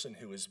person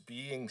who is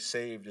being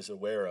saved is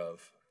aware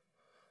of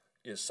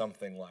is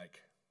something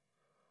like,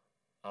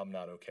 I'm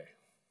not okay.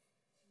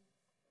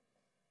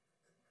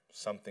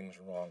 Something's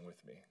wrong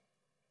with me.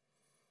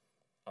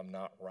 I'm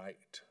not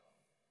right.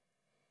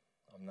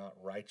 I'm not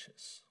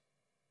righteous.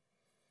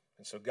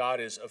 And so God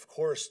is, of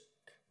course,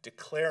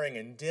 declaring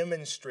and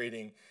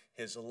demonstrating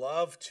his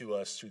love to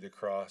us through the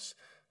cross,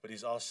 but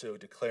he's also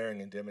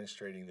declaring and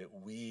demonstrating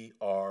that we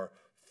are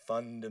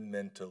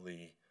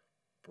fundamentally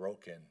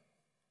broken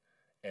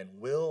and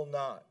will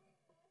not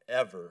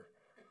ever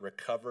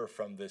recover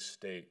from this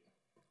state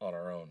on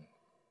our own.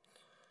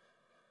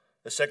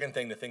 The second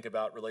thing to think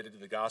about related to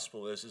the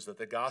gospel is that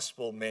the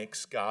gospel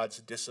makes God's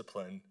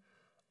discipline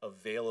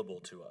available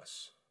to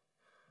us.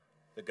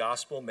 The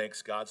gospel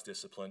makes God's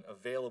discipline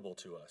available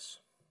to us.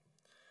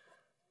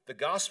 The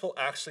gospel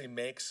actually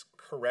makes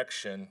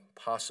correction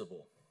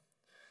possible.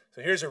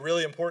 So here's a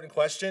really important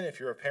question if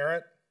you're a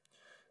parent.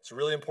 It's a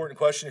really important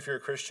question if you're a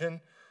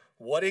Christian.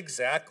 What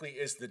exactly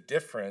is the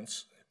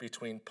difference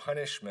between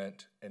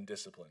punishment and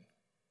discipline?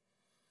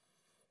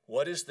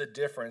 What is the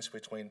difference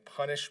between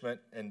punishment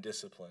and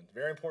discipline?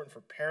 Very important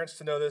for parents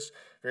to know this,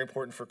 very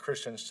important for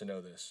Christians to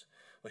know this.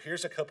 Well,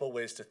 here's a couple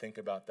ways to think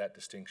about that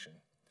distinction.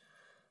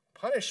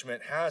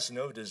 Punishment has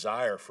no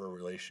desire for a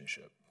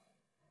relationship.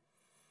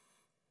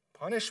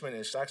 Punishment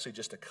is actually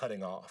just a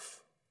cutting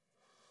off.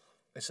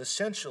 It's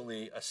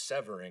essentially a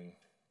severing.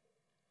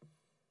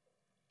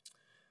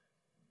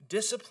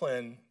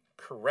 Discipline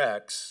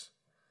corrects,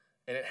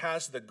 and it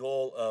has the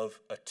goal of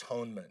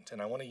atonement.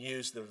 And I want to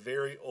use the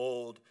very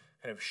old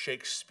kind of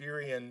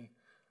Shakespearean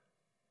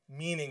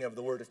meaning of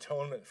the word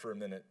atonement for a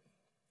minute.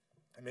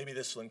 And maybe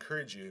this will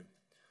encourage you.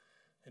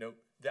 You know,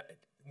 that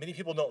many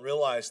people don't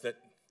realize that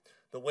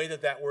the way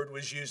that that word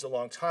was used a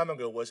long time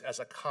ago was as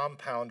a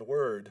compound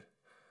word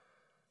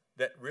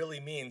that really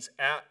means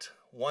at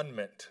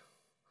one-ment.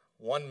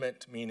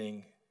 One-ment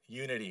meaning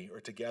unity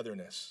or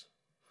togetherness.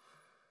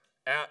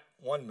 At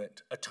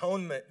one-ment.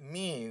 Atonement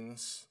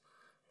means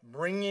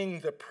bringing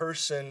the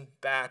person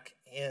back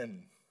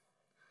in.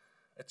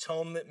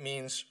 Atonement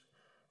means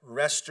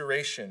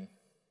restoration,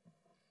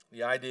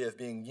 the idea of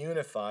being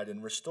unified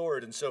and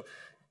restored. And so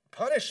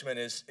punishment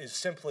is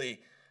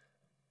simply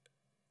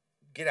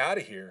get out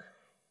of here.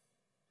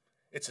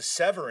 It's a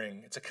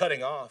severing, it's a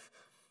cutting off.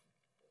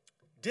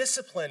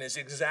 Discipline is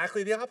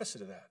exactly the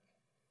opposite of that.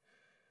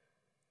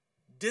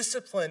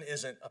 Discipline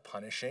isn't a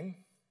punishing.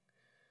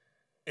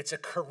 It's a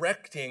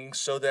correcting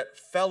so that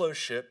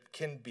fellowship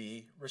can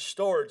be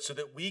restored, so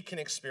that we can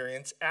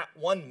experience at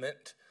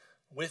one-ment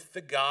with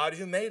the God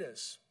who made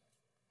us.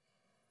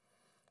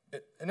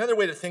 Another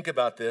way to think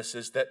about this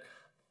is that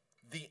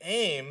the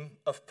aim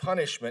of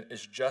punishment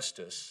is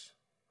justice,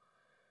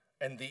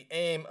 and the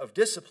aim of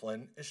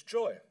discipline is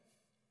joy.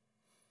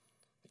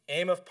 The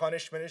aim of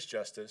punishment is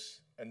justice,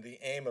 and the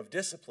aim of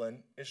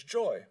discipline is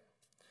joy.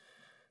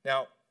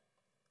 Now,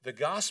 the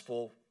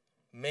gospel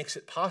makes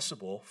it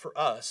possible for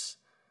us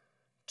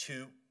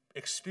to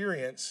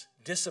experience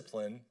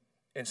discipline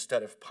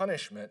instead of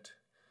punishment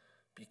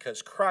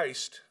because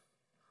Christ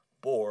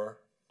bore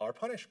our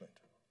punishment.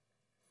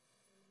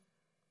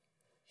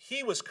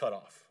 He was cut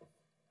off.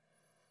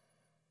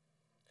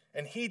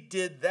 And he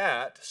did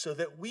that so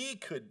that we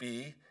could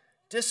be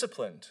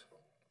disciplined.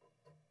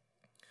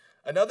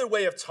 Another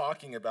way of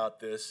talking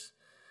about this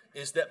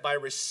is that by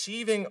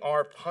receiving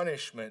our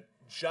punishment,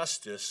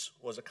 justice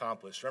was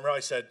accomplished. Remember how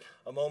I said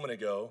a moment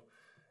ago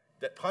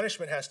that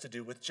punishment has to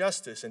do with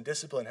justice and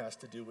discipline has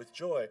to do with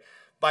joy.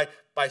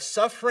 By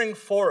suffering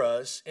for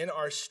us in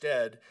our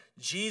stead,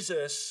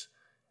 Jesus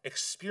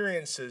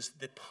experiences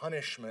the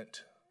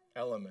punishment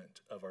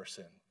element of our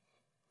sin,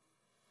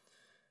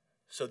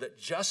 so that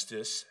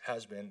justice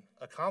has been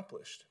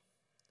accomplished.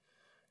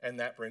 And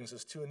that brings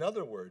us to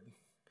another word,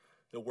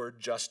 the word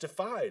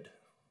justified.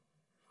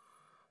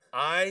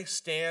 I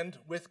stand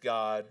with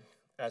God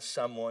as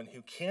someone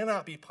who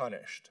cannot be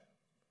punished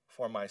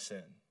for my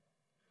sin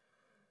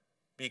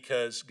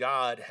because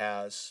God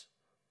has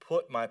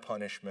put my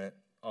punishment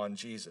on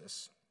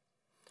Jesus.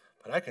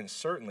 But I can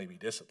certainly be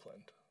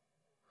disciplined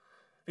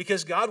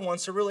because God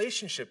wants a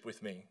relationship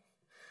with me.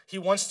 He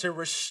wants to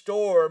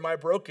restore my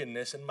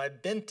brokenness and my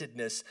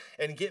bentedness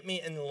and get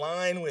me in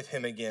line with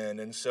him again.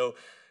 And so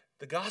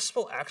the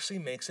gospel actually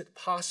makes it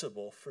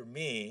possible for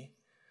me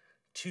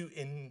to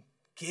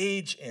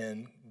engage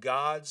in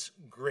God's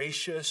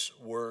gracious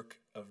work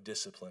of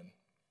discipline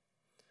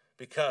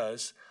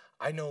because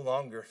I no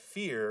longer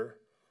fear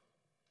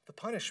the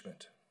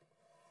punishment.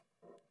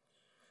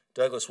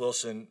 Douglas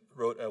Wilson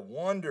wrote a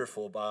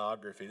wonderful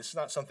biography. This is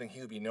not something he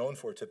would be known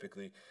for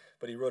typically,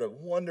 but he wrote a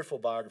wonderful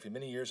biography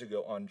many years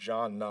ago on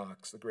John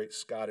Knox, the great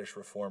Scottish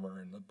reformer,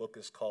 and the book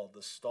is called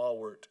The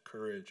Stalwart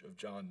Courage of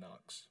John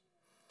Knox.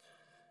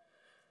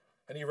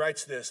 And he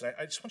writes this, and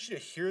I just want you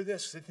to hear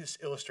this, because this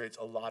illustrates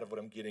a lot of what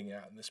I'm getting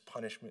at in this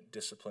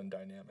punishment-discipline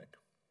dynamic.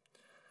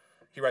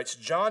 He writes,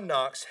 John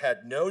Knox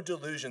had no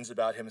delusions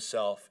about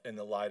himself in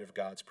the light of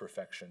God's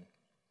perfection.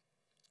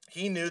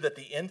 He knew that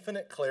the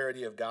infinite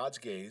clarity of God's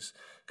gaze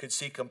could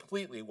see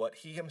completely what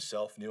he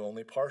himself knew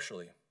only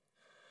partially.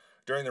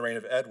 During the reign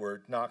of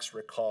Edward, Knox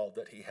recalled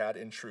that he had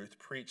in truth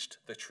preached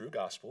the true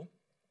gospel.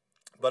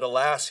 But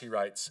alas, he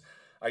writes,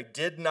 I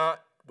did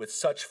not with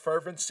such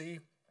fervency,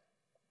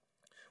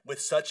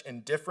 with such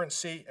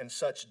indifferency and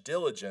such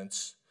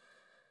diligence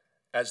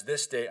as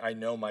this day I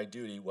know my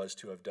duty was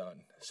to have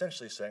done.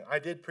 Essentially saying, I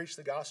did preach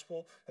the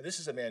gospel. Now, this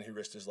is a man who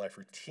risked his life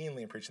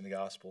routinely in preaching the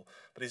gospel,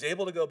 but he's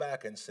able to go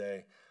back and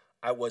say,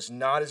 I was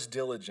not as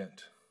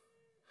diligent.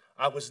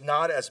 I was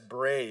not as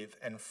brave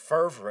and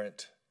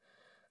fervent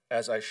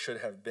as I should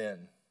have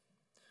been.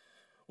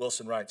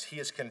 Wilson writes, he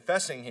is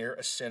confessing here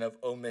a sin of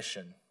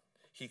omission.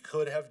 He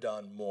could have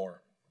done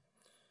more.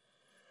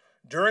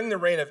 During the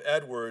reign of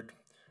Edward,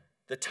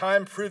 the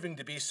time proving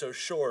to be so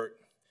short,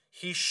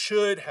 he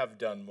should have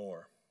done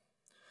more.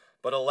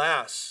 But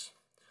alas,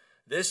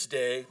 this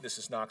day, this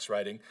is Knox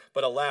writing,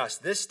 but alas,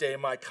 this day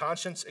my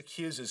conscience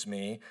accuses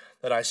me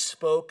that I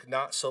spoke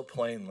not so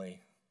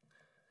plainly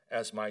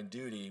as my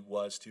duty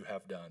was to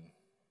have done.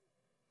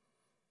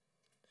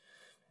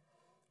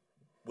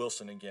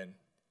 Wilson again,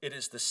 it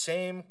is the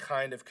same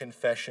kind of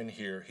confession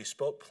here. He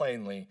spoke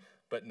plainly,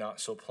 but not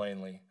so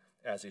plainly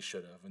as he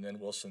should have. And then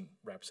Wilson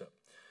wraps up.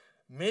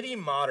 Many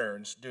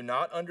moderns do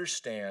not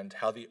understand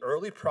how the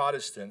early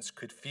Protestants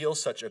could feel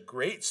such a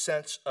great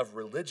sense of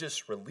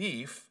religious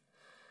relief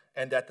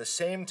and at the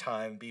same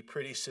time be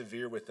pretty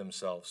severe with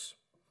themselves.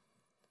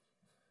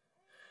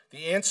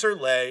 The answer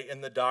lay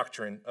in the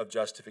doctrine of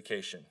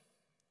justification.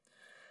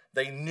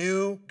 They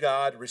knew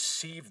God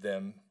received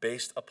them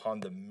based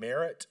upon the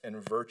merit and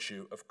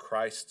virtue of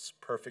Christ's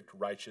perfect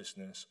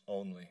righteousness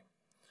only.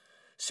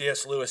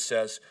 C.S. Lewis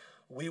says,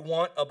 we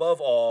want above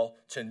all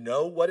to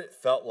know what it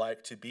felt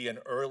like to be an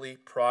early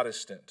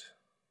Protestant.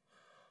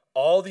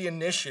 All the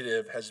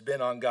initiative has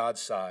been on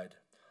God's side.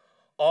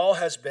 All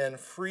has been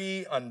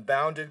free,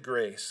 unbounded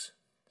grace.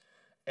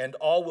 And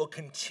all will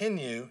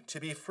continue to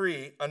be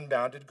free,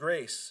 unbounded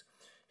grace.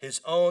 His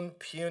own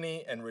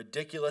puny and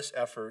ridiculous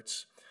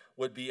efforts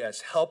would be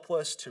as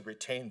helpless to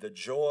retain the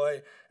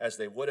joy as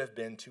they would have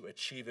been to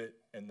achieve it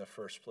in the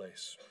first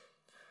place.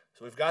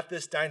 So we've got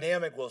this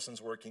dynamic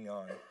Wilson's working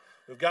on.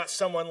 We've got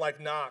someone like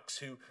Knox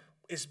who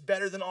is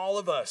better than all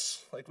of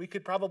us. Like we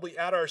could probably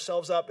add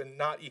ourselves up and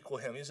not equal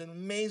him. He's an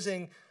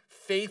amazing,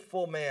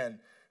 faithful man.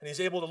 And he's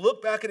able to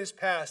look back at his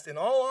past in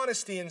all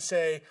honesty and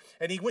say,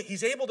 and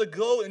he's able to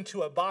go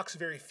into a box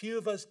very few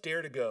of us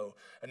dare to go.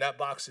 And that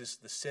box is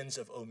the sins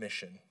of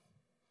omission.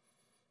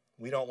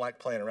 We don't like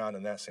playing around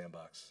in that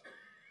sandbox.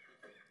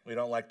 We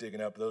don't like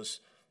digging up those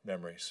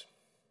memories.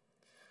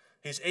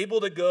 He's able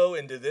to go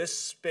into this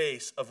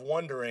space of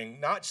wondering,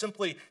 not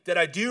simply, did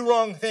I do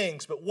wrong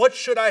things, but what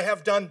should I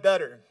have done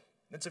better?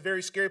 That's a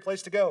very scary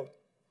place to go.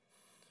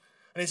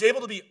 And he's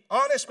able to be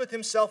honest with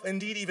himself,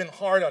 indeed even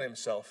hard on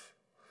himself.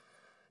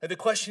 And the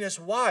question is,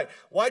 why?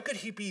 Why could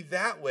he be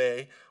that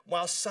way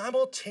while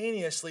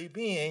simultaneously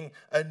being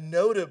a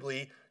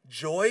notably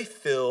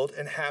joy-filled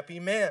and happy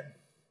man.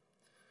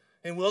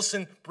 And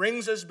Wilson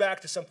brings us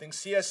back to something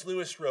C.S.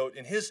 Lewis wrote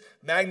in his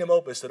magnum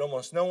opus that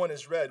almost no one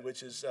has read,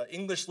 which is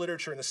English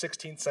literature in the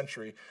 16th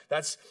century.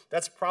 That's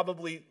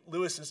probably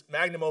Lewis's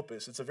magnum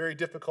opus. It's a very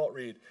difficult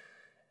read.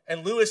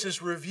 And Lewis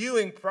is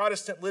reviewing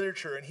Protestant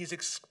literature, and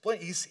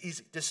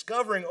he's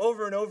discovering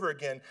over and over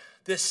again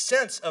this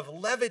sense of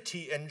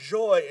levity and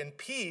joy and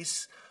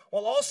peace,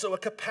 while also a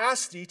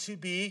capacity to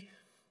be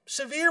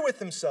severe with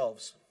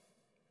themselves.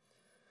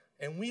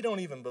 And we don't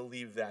even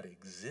believe that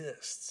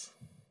exists.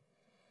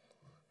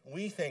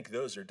 We think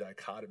those are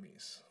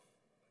dichotomies.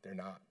 They're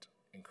not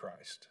in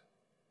Christ.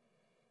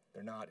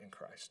 They're not in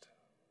Christ.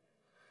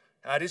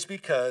 That is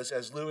because,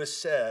 as Lewis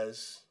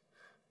says,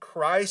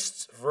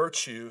 Christ's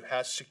virtue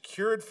has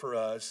secured for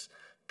us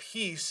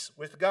peace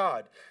with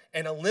God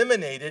and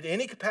eliminated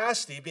any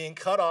capacity being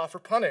cut off or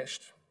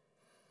punished.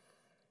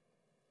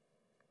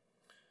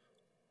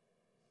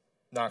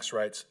 Knox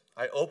writes,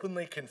 I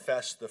openly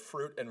confess the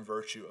fruit and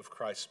virtue of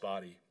Christ's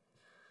body,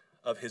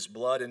 of his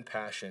blood and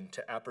passion,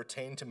 to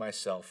appertain to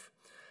myself,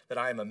 that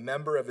I am a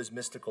member of his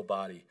mystical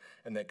body,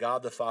 and that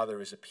God the Father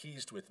is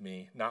appeased with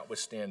me,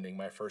 notwithstanding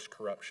my first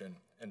corruption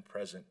and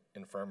present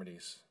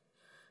infirmities.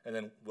 And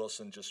then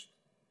Wilson, just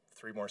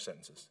 3 more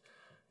sentences.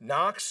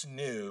 Knox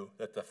knew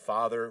that the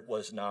Father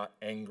was not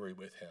angry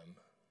with him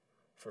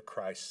for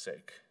Christ's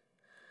sake,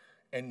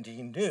 and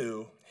he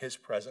knew his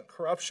present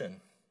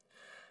corruption.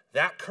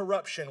 That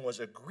corruption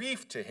was a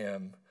grief to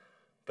him,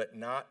 but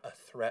not a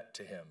threat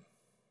to him.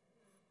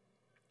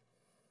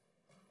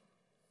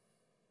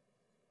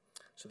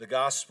 So the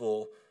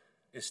gospel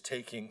is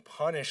taking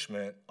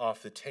punishment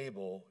off the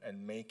table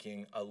and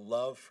making a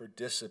love for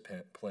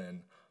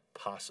discipline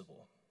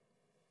possible.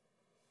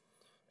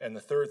 And the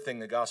third thing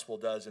the gospel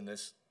does in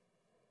this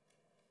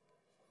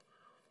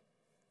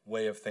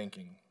way of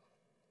thinking,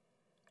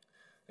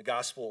 the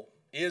gospel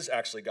is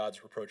actually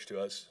God's reproach to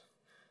us.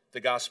 The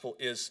gospel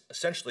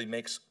essentially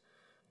makes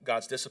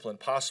God's discipline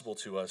possible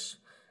to us.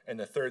 And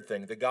the third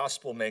thing, the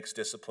gospel makes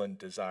discipline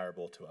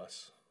desirable to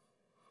us.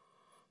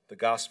 The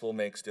gospel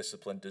makes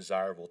discipline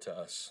desirable to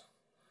us.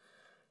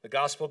 The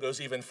gospel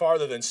goes even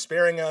farther than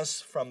sparing us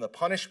from the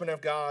punishment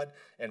of God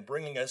and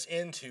bringing us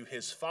into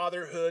his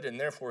fatherhood and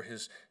therefore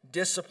his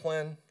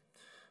discipline.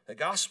 The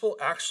gospel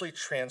actually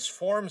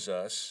transforms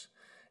us,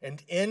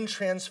 and in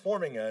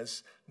transforming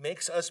us,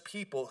 makes us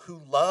people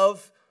who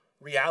love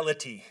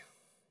reality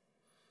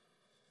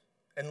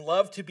and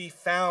love to be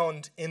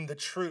found in the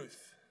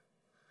truth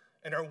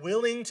and are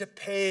willing to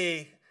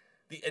pay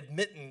the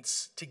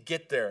admittance to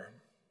get there.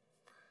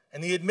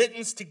 And the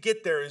admittance to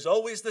get there is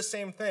always the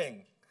same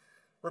thing.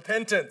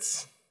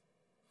 Repentance.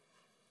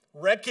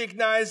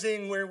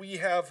 Recognizing where we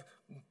have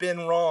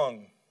been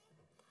wrong.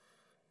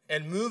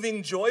 And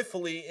moving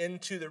joyfully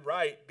into the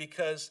right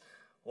because,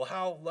 well,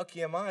 how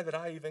lucky am I that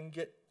I even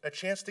get a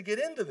chance to get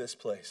into this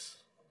place?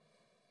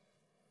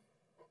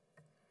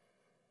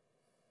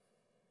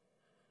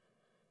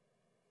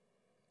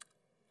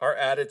 Our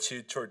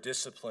attitude toward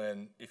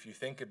discipline, if you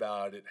think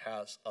about it,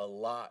 has a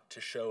lot to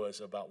show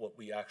us about what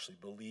we actually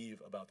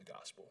believe about the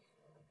gospel.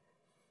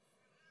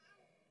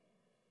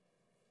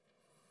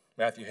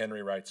 Matthew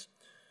Henry writes,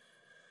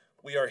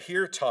 we are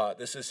here taught,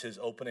 this is his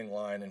opening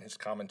line in his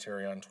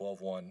commentary on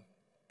 12:1.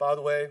 By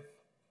the way,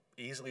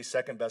 easily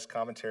second best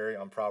commentary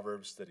on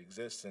Proverbs that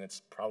exists, and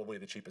it's probably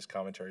the cheapest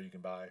commentary you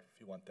can buy if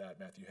you want that.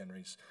 Matthew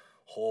Henry's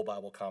whole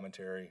Bible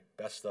commentary,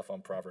 best stuff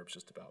on Proverbs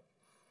just about.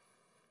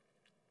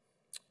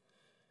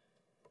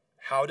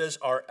 How does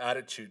our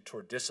attitude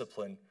toward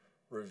discipline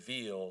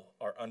reveal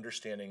our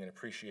understanding and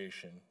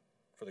appreciation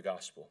for the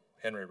gospel?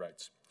 Henry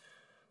writes,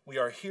 we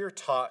are here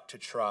taught to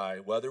try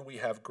whether we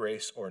have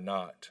grace or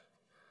not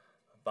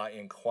by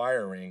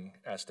inquiring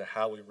as to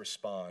how we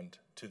respond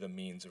to the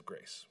means of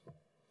grace.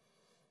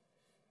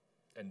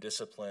 And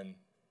discipline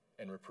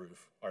and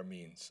reproof are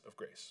means of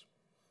grace.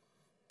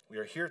 We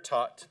are here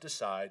taught to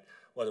decide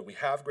whether we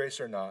have grace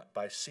or not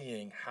by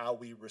seeing how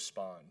we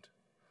respond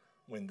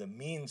when the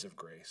means of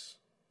grace,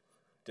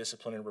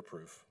 discipline and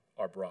reproof,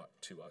 are brought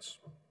to us.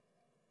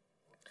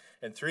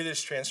 And through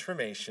this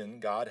transformation,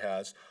 God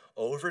has,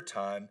 over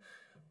time,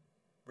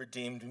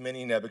 redeemed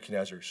many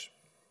Nebuchadnezzars.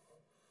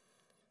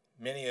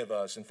 Many of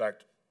us, in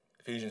fact,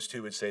 Ephesians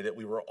 2 would say that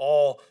we were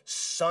all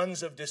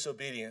sons of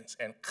disobedience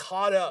and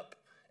caught up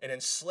and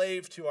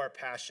enslaved to our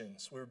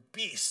passions. We're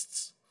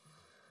beasts.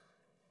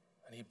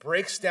 And he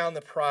breaks down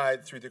the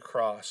pride through the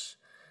cross,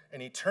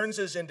 and he turns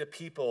us into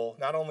people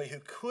not only who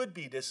could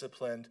be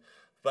disciplined,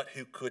 but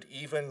who could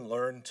even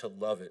learn to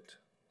love it.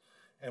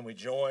 And we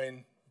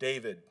join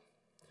David,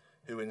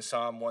 who in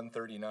Psalm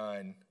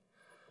 139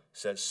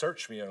 says,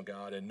 search me, O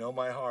God, and know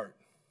my heart.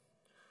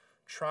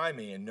 Try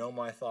me and know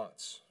my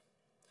thoughts,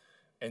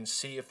 and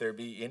see if there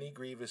be any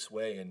grievous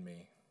way in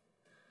me,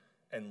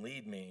 and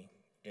lead me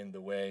in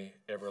the way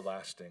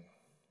everlasting.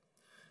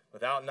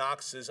 Without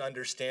Knox's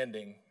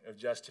understanding of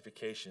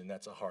justification,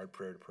 that's a hard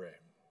prayer to pray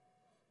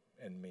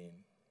and mean.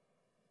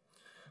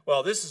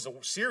 Well, this is a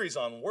series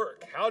on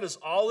work. How does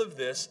all of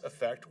this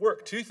affect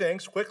work? Two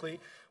things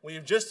quickly.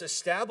 We're just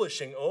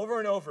establishing over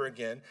and over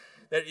again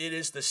that it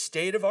is the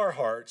state of our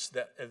hearts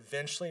that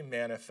eventually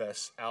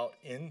manifests out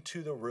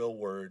into the real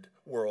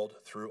world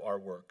through our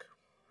work.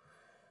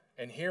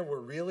 And here we're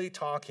really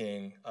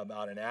talking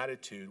about an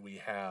attitude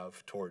we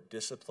have toward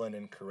discipline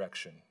and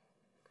correction.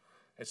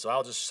 And so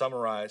I'll just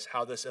summarize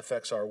how this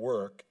affects our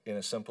work in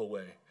a simple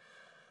way.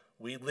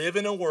 We live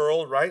in a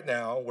world right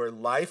now where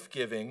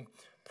life-giving,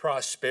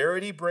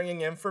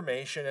 prosperity-bringing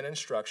information and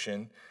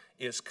instruction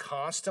is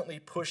constantly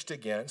pushed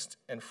against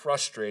and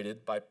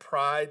frustrated by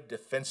pride,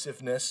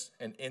 defensiveness,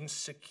 and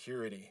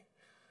insecurity.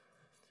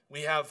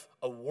 We have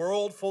a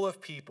world full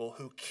of people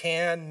who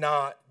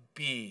cannot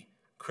be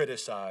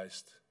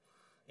criticized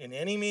in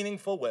any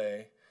meaningful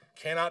way,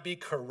 cannot be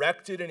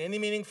corrected in any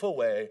meaningful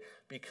way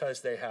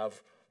because they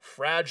have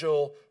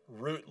fragile,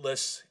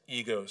 rootless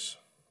egos.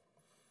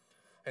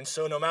 And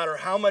so no matter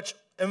how much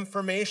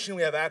information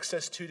we have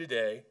access to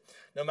today,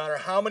 no matter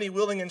how many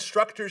willing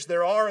instructors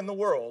there are in the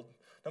world,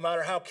 no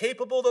matter how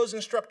capable those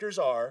instructors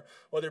are,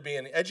 whether it be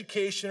in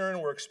education or in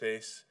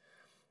workspace,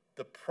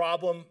 the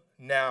problem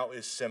now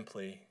is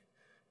simply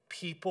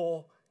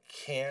people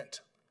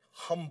can't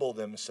humble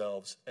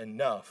themselves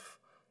enough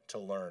to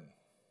learn.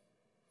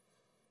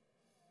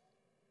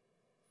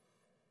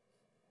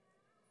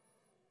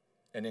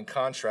 And in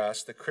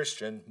contrast, the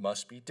Christian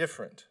must be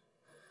different.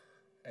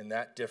 And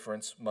that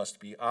difference must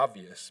be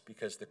obvious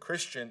because the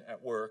Christian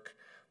at work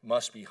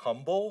must be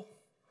humble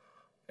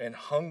and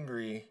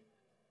hungry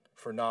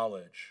for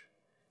knowledge,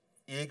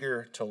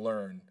 eager to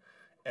learn,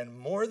 and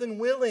more than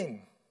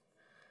willing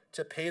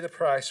to pay the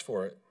price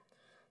for it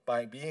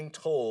by being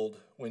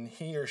told when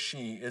he or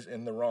she is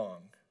in the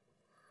wrong.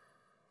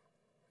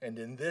 And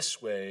in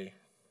this way,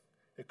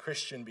 the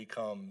Christian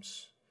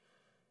becomes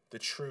the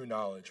true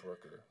knowledge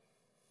worker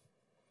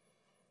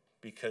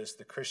because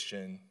the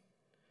Christian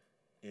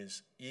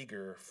is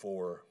eager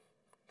for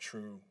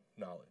true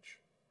knowledge.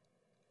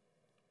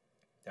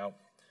 Now,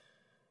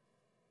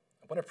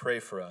 I want to pray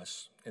for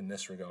us in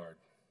this regard.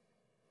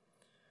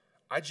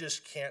 I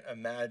just can't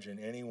imagine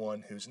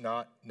anyone who's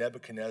not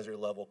Nebuchadnezzar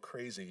level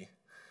crazy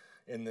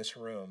in this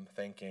room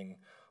thinking,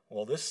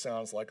 well, this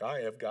sounds like I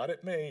have got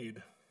it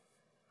made.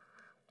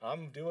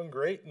 I'm doing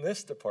great in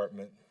this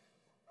department.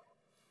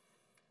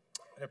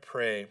 I'm going to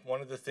pray.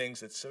 One of the things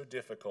that's so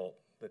difficult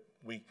that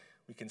we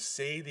can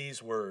say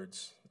these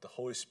words, but the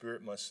Holy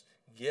Spirit must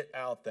get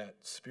out that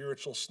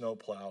spiritual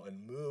snowplow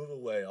and move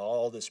away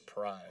all this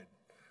pride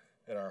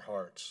in our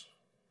hearts.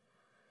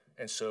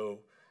 And so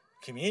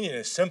communion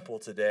is simple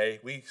today.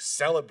 We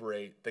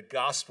celebrate the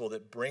gospel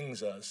that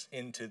brings us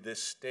into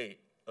this state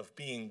of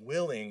being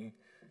willing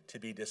to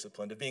be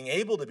disciplined, of being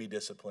able to be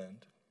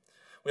disciplined.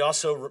 We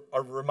also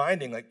are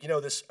reminding,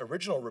 this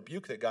original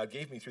rebuke that God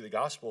gave me through the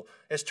gospel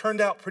has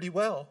turned out pretty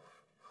well.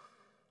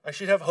 I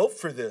should have hope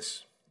for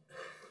this.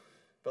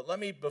 But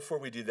let me, before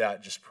we do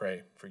that, just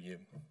pray for you.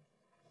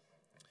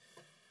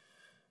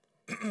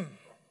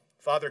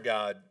 Father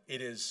God,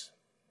 it is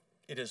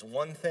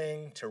one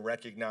thing to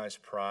recognize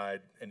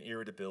pride and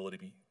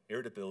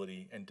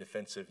irritability and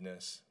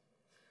defensiveness.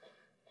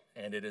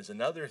 And it is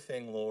another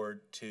thing,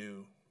 Lord,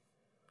 to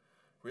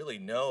really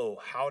know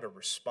how to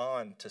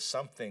respond to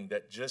something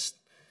that just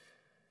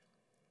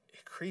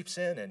it creeps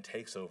in and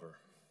takes over.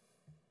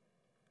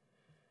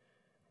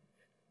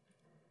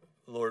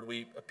 Lord,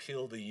 we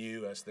appeal to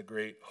you as the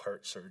great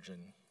heart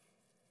surgeon,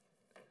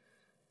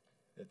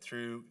 that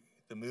through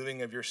the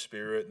moving of your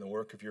Spirit and the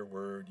work of your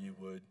word, you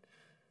would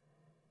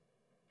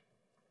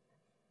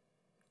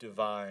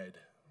divide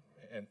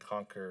and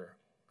conquer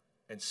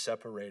and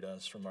separate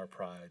us from our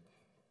pride.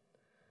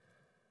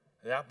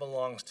 That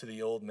belongs to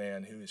the old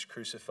man who is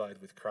crucified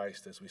with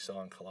Christ, as we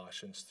saw in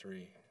Colossians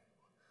 3.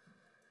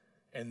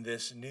 And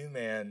this new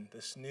man,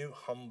 this new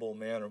humble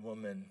man or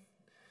woman,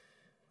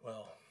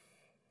 well,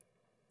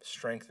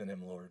 strengthen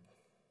him, Lord.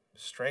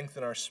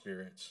 Strengthen our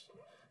spirits.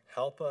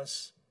 Help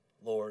us,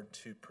 Lord,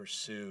 to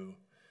pursue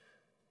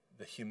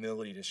the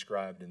humility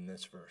described in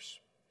this verse.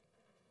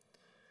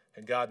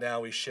 And God,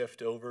 now we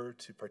shift over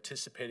to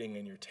participating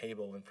in your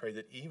table and pray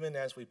that even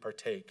as we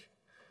partake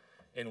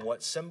in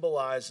what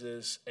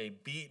symbolizes a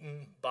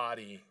beaten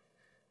body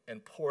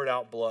and poured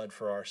out blood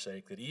for our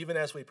sake, that even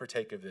as we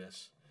partake of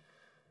this,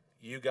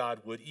 you, God,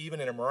 would even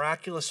in a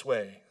miraculous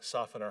way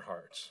soften our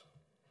hearts.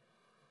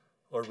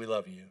 Lord, we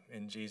love you.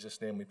 In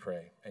Jesus' name we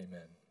pray.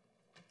 Amen.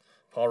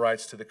 Paul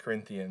writes to the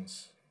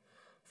Corinthians,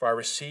 "For I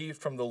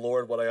received from the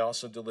Lord what I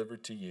also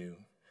delivered to you,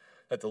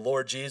 that the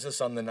Lord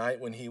Jesus on the night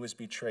when he was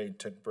betrayed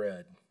took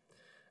bread,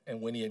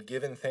 and when he had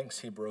given thanks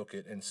he broke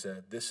it and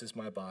said, 'This is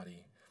my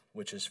body,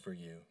 which is for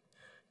you.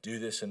 Do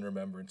this in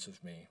remembrance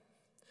of me.'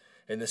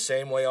 In the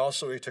same way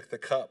also he took the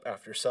cup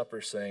after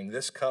supper, saying,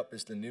 'This cup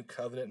is the new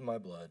covenant in my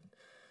blood.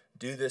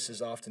 Do this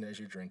as often as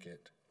you drink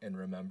it in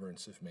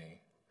remembrance of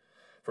me.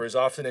 For as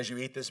often as you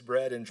eat this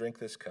bread and drink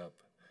this cup,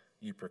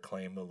 you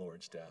proclaim the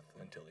Lord's death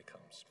until he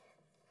comes.'"